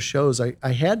about all those shows,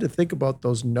 I had to think about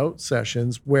those note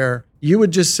sessions where you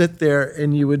would just sit there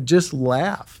and you would just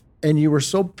laugh. And you were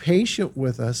so patient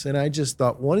with us. And I just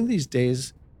thought one of these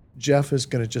days, Jeff is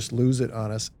going to just lose it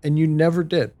on us. And you never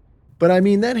did. But I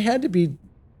mean, that had to be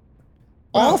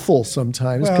awful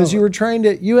sometimes because you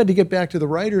had to get back to the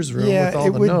writer's room with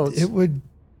all the notes.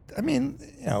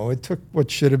 It took what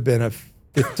should have been a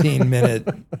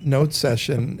 15-minute note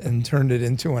session and turned it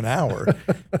into an hour.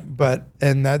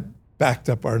 And that backed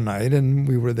up our night. And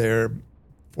we were there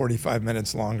 45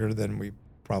 minutes longer than we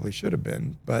probably should have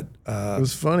been, but it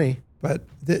was funny. But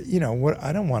what?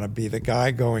 I don't want to be the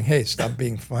guy going, "Hey, stop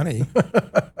being funny."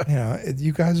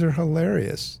 You guys are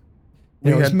hilarious.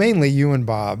 It's mainly you and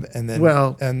Bob, and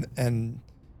then and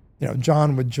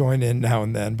John would join in now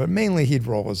and then, but mainly he'd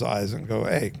roll his eyes and go,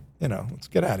 "Hey, let's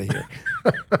get out of here."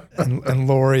 and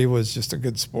Lori was just a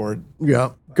good sport.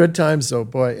 Yeah, good times though,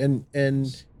 boy,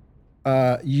 and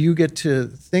you get to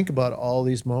think about all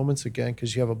these moments again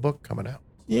because you have a book coming out.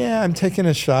 Yeah, I'm taking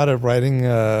a shot at writing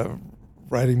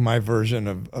my version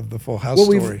of the Full House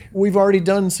story. We've already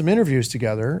done some interviews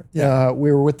together. Yeah.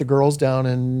 We were with the girls down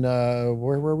in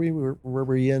where were we? Where were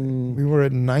we in? We were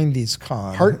at 90s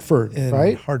Con. Hartford,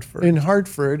 right? Hartford. In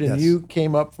Hartford, and yes. You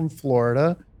came up from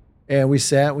Florida, and we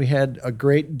had a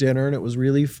great dinner, and it was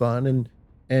really fun.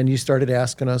 And you started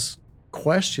asking us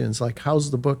questions like,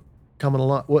 "How's the book coming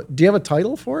along? Do you have a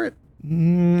title for it?"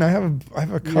 I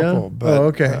have a couple, but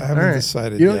okay. I haven't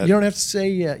decided yet. You don't have to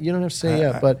say yet. You don't have to say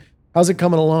yet. But how's it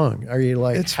coming along? Are you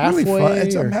like it's halfway?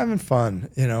 Really fun. I'm having fun.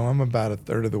 I'm about a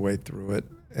third of the way through it,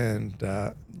 and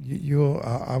I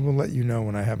will let you know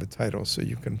when I have a title so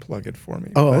you can plug it for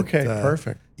me. Oh, okay,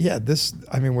 perfect. Yeah,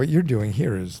 what you're doing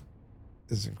here is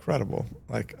incredible.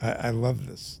 Like I love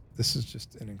this. This is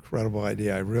just an incredible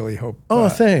idea. I really hope.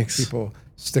 Thanks. People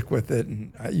stick with it,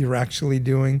 and you're actually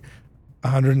doing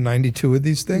 192 of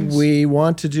these things? We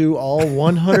want to do all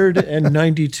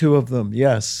 192 of them.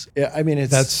 Yes. I mean,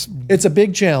 it's a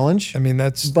big challenge. I mean,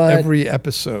 that's every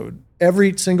episode.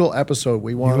 Every single episode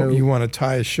we want you want to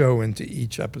tie a show into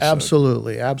each episode.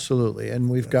 Absolutely. And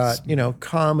we've got,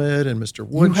 Comet and Mr.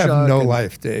 Woodchuck. You have no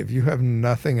life, Dave. You have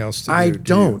nothing else to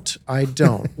do. I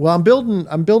don't. Well, I'm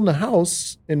building a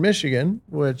house in Michigan,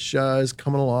 which is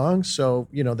coming along. So,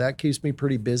 that keeps me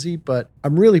pretty busy, but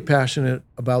I'm really passionate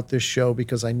about this show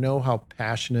because I know how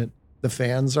passionate the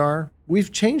fans are.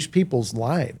 We've changed people's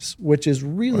lives, which is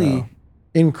really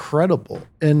incredible.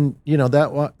 And,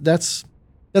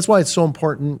 that's why it's so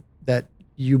important that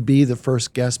you be the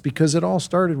first guest because it all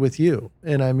started with you.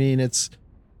 And I mean, it's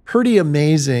pretty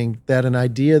amazing that an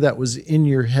idea that was in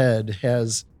your head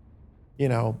has,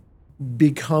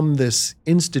 become this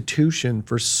institution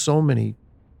for so many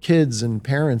kids and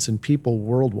parents and people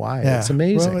worldwide. Yeah. It's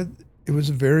amazing. Well, it was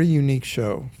a very unique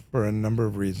show for a number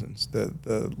of reasons.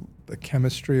 The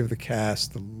chemistry of the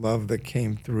cast, the love that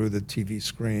came through the TV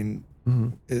screen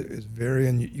is very,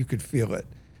 and you could feel it.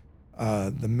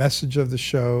 The message of the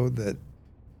show that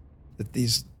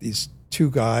these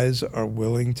two guys are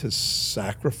willing to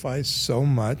sacrifice so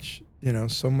much,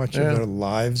 so much of their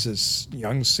lives as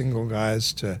young single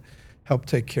guys to help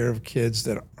take care of kids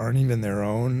that aren't even their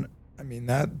own. I mean,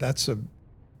 that's a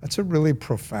really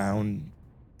profound,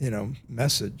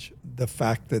 message. The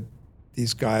fact that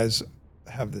these guys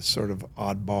have this sort of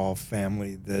oddball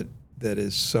family that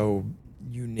is so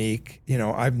unique.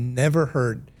 I've never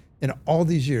heard. In all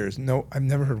these years, no, I've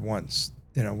never heard once,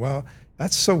 well,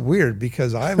 that's so weird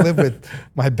because I live with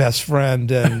my best friend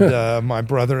and my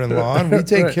brother-in-law, and we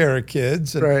take care of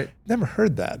kids. And never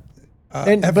heard that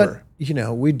ever.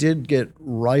 But, we did get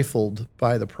rifled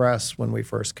by the press when we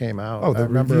first came out. Oh, the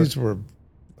reviews were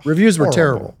Reviews were Horrible.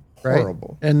 terrible, right?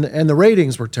 Horrible. And the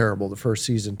ratings were terrible the first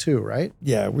season too, right?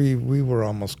 Yeah, we were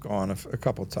almost gone a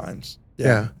couple times.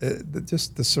 Yeah.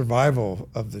 Just the survival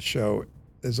of the show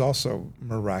is also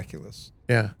miraculous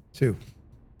Yeah. too.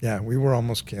 Yeah, we were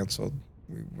almost canceled.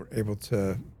 We were able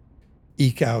to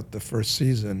eke out the first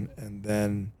season, and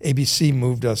then ABC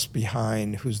moved us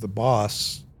behind Who's the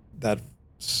Boss that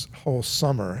whole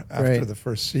summer after Right. the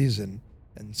first season,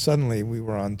 and suddenly we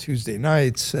were on Tuesday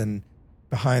nights and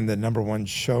behind the number one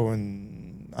show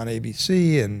on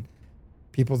ABC, and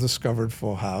people discovered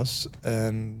Full House,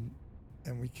 and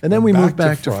And then we went moved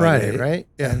back to Friday, right?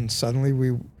 Yeah. And suddenly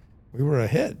we were a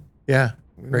hit. Yeah.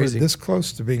 We Crazy. were this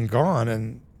close to being gone,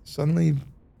 and suddenly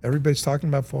everybody's talking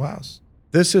about Full House.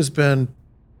 This has been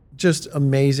just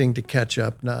amazing to catch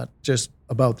up, not just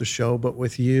about the show, but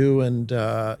with you. And,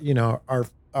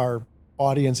 our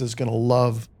audience is going to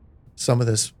love some of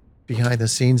this behind the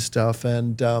scenes stuff.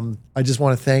 And I just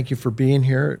want to thank you for being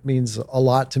here. It means a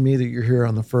lot to me that you're here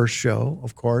on the first show,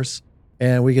 of course.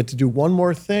 And we get to do one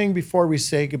more thing before we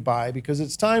say goodbye, because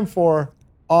it's time for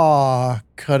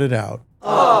Cut It Out.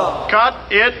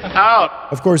 Cut it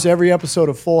out. Of course, every episode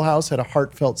of Full House had a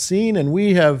heartfelt scene, and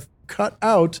we have cut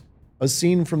out a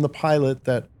scene from the pilot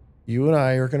that you and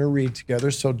I are going to read together.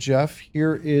 So, Jeff,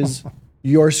 here is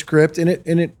your script, and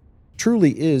it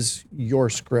truly is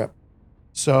your script.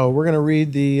 So, we're going to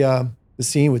read the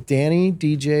scene with Danny,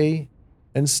 DJ,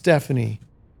 and Stephanie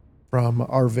from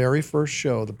our very first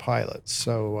show, the pilot.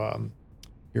 So,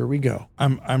 here we go.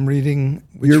 I'm reading.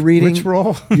 You're reading which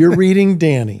role? You're reading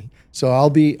Danny. So I'll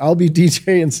be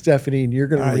DJ and Stephanie, and you're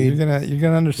going to read. You're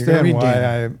gonna understand read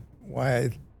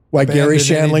why Gary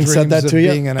abandoned any Shandling said that dreams to of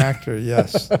you. Being an actor,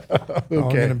 yes. All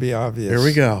going to be obvious. Here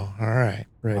we go. All right,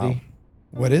 ready? Wow.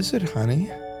 What is it, honey?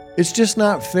 It's just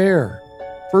not fair.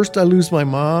 First I lose my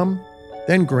mom,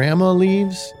 then Grandma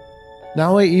leaves.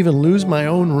 Now I even lose my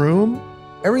own room.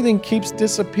 Everything keeps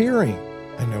disappearing.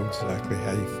 I know exactly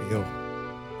how you feel.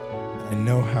 I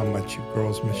know how much you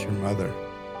girls miss your mother,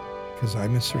 because I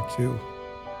miss her too,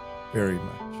 very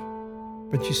much.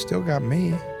 But you still got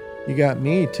me. You got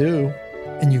me too.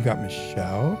 And you got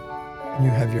Michelle, and you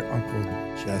have your Uncle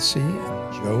Jesse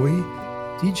and Joey.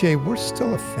 DJ, we're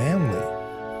still a family.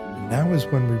 And now is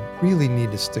when we really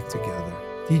need to stick together.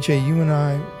 DJ, you and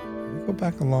I, we go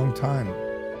back a long time.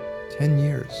 10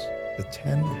 years. The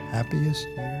 10 happiest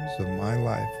years of my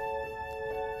life.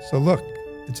 So look,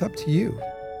 it's up to you.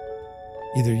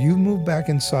 Either you move back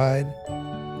inside,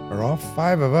 or all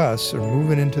 5 of us are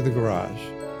moving into the garage.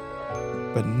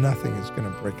 But nothing is going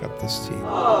to break up this team.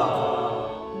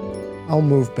 I'll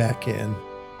move back in.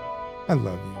 I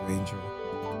love you, Angel.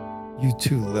 You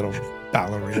too, little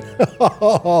ballerina.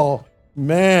 Oh,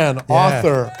 man.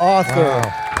 Yeah. Author. Wow.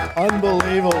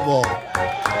 Unbelievable.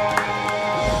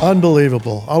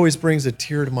 Unbelievable. Always brings a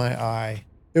tear to my eye.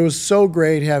 It was so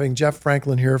great having Jeff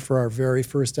Franklin here for our very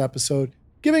first episode,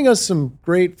 giving us some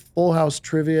great Full House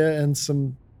trivia and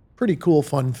some pretty cool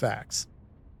fun facts.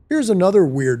 Here's another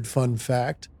weird fun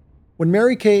fact. When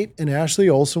Mary-Kate and Ashley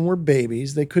Olsen were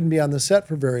babies, they couldn't be on the set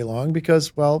for very long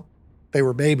because, well, they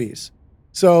were babies.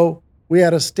 So we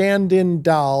had a stand-in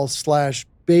doll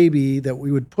 / baby that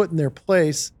we would put in their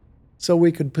place so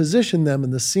we could position them in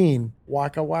the scene.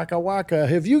 Waka, waka,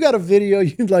 waka. If you got a video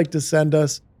you'd like to send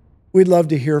us, we'd love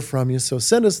to hear from you. So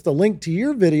send us the link to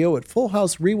your video at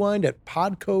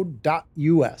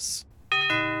fullhouserewind@podco.us.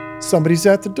 Somebody's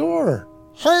at the door.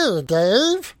 Hey,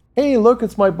 Dave. Hey, look,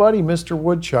 it's my buddy, Mr.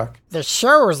 Woodchuck. The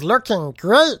show's looking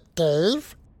great,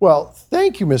 Dave. Well,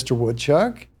 thank you, Mr.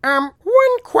 Woodchuck.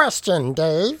 One question,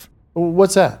 Dave.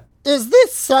 What's that? Is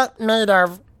this set made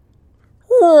of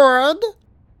wood?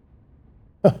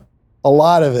 A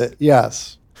lot of it,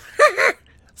 yes.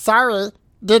 Sorry,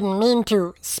 didn't mean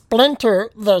to splinter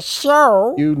the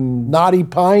show. You naughty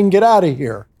pine, get out of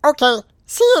here. Okay,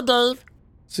 see you, Dave.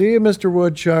 See you, Mr.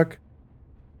 Woodchuck.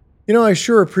 You know, I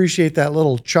sure appreciate that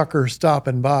little chucker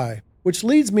stopping by, which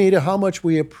leads me to how much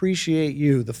we appreciate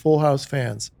you, the Full House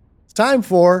fans. It's time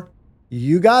for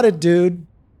You Got It, Dude.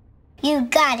 You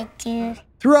got it, dude.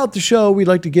 Throughout the show, we'd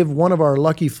like to give one of our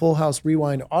lucky Full House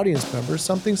Rewind audience members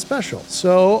something special.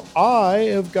 So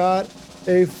I have got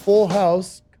a Full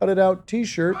House Cut It Out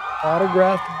t-shirt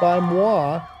autographed by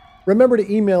moi. Remember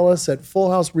to email us at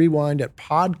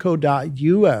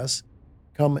fullhouserewind@podco.us.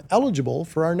 Become eligible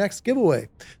for our next giveaway.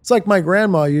 It's like my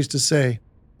grandma used to say,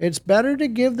 it's better to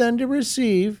give than to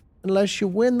receive unless you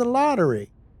win the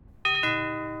lottery.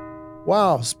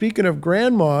 Wow, speaking of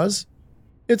grandmas,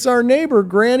 It's our neighbor,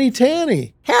 Granny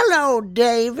Tanny. Hello,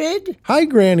 David. Hi,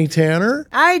 Granny Tanner.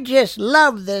 I just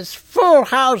love this Full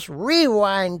House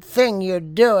Rewind thing you're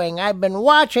doing. I've been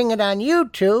watching it on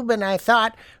YouTube, and I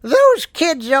thought, those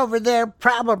kids over there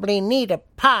probably need a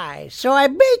pie, so I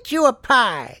baked you a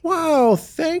pie. Wow,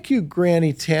 thank you,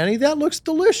 Granny Tanny. That looks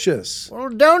delicious. Well,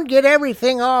 don't get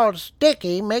everything all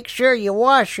sticky. Make sure you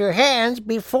wash your hands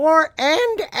before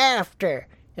and after.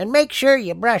 And make sure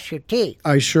you brush your teeth.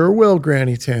 I sure will,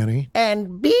 Granny Tanny.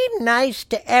 And be nice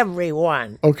to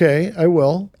everyone. Okay, I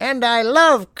will. And I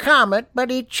love Comet,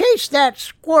 but he chased that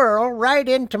squirrel right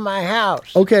into my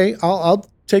house. Okay, I'll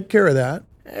take care of that.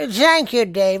 Thank you,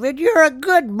 David. You're a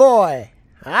good boy.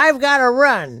 I've got to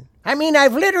run.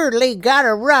 I've literally got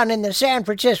to run in the San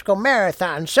Francisco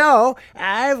Marathon, so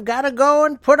I've got to go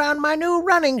and put on my new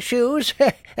running shoes.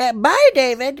 Bye,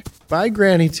 David. Bye,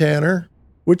 Granny Tanner.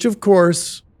 Which, of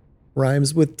course,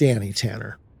 rhymes with Danny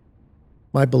Tanner,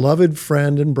 my beloved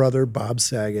friend and brother Bob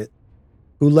Saget,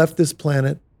 who left this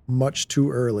planet much too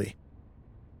early.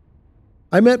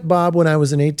 I met Bob when I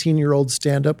was an 18-year-old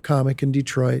stand-up comic in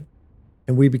Detroit,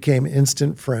 and we became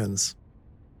instant friends.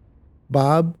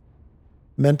 Bob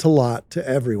meant a lot to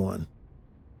everyone.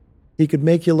 He could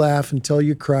make you laugh until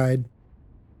you cried.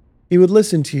 He would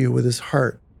listen to you with his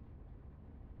heart,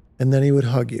 and then he would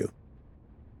hug you.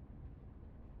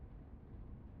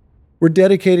 We're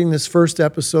dedicating this first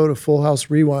episode of Full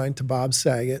House Rewind to Bob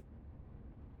Saget,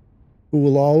 who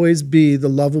will always be the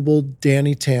lovable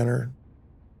Danny Tanner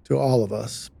to all of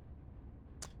us.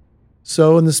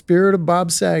 So, in the spirit of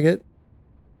Bob Saget,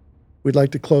 we'd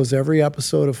like to close every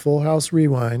episode of Full House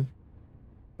Rewind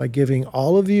by giving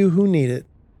all of you who need it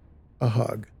a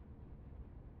hug.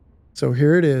 So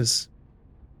here it is,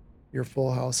 your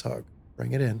Full House hug.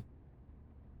 Bring it in.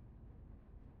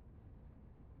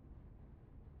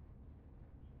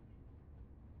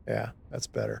 Yeah, that's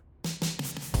better.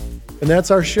 And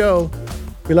that's our show.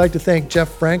 We'd like to thank Jeff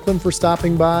Franklin for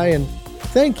stopping by, and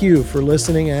thank you for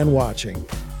listening and watching.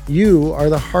 You are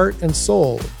the heart and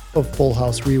soul of Full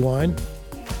House Rewind.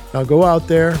 Now go out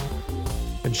there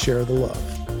and share the love.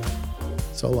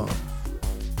 So long.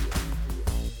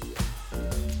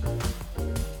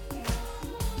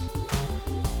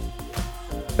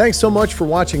 Thanks so much for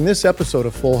watching this episode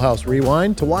of Full House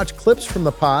Rewind. To watch clips from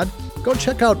the pod, go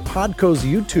check out Podco's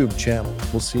YouTube channel.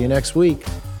 We'll see you next week.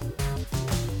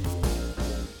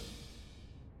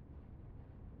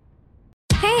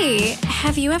 Hey,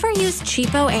 have you ever used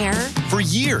Cheapo Air? For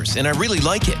years, and I really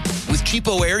like it. With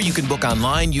Cheapo Air, you can book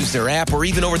online, use their app, or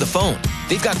even over the phone.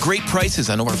 They've got great prices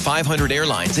on over 500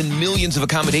 airlines and millions of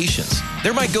accommodations.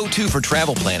 They're my go-to for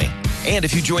travel planning. And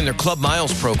if you join their Club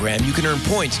Miles program, you can earn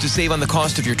points to save on the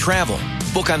cost of your travel.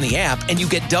 Book on the app, and you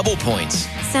get double points.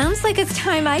 Sounds like it's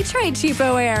time I tried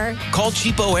Cheapo Air. Call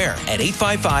Cheapo Air at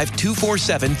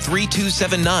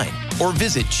 855-247-3279 or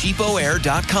visit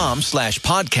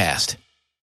cheapoair.com/podcast.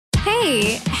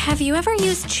 Hey, have you ever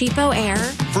used Cheapo Air?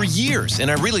 For years,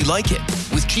 and I really like it.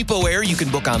 With Cheapo Air, you can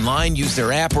book online, use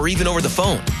their app, or even over the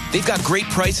phone. They've got great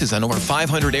prices on over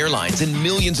 500 airlines and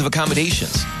millions of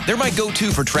accommodations. They're my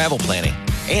go-to for travel planning.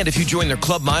 And if you join their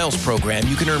Club Miles program,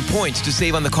 you can earn points to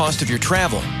save on the cost of your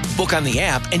travel. Book on the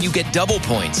app, and you get double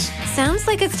points. Sounds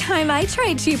like it's time I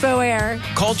tried Cheapo Air.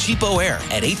 Call Cheapo Air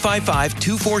at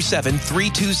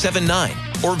 855-247-3279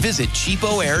 or visit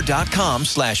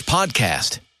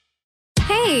cheapoair.com/podcast.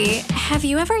 Hey, have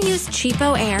you ever used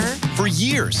Cheapo Air? For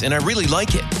years, and I really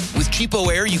like it. With Cheapo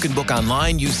Air, you can book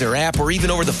online, use their app, or even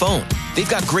over the phone. They've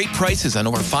got great prices on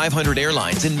over 500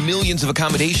 airlines and millions of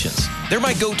accommodations. They're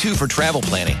my go-to for travel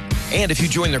planning. And if you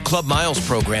join their Club Miles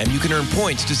program, you can earn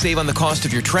points to save on the cost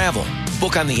of your travel.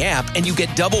 Book on the app, and you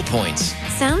get double points.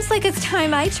 Sounds like it's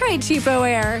time I tried Cheapo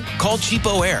Air. Call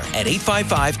Cheapo Air at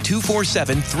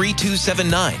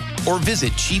 855-247-3279 or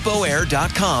visit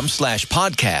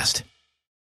cheapoair.com/podcast.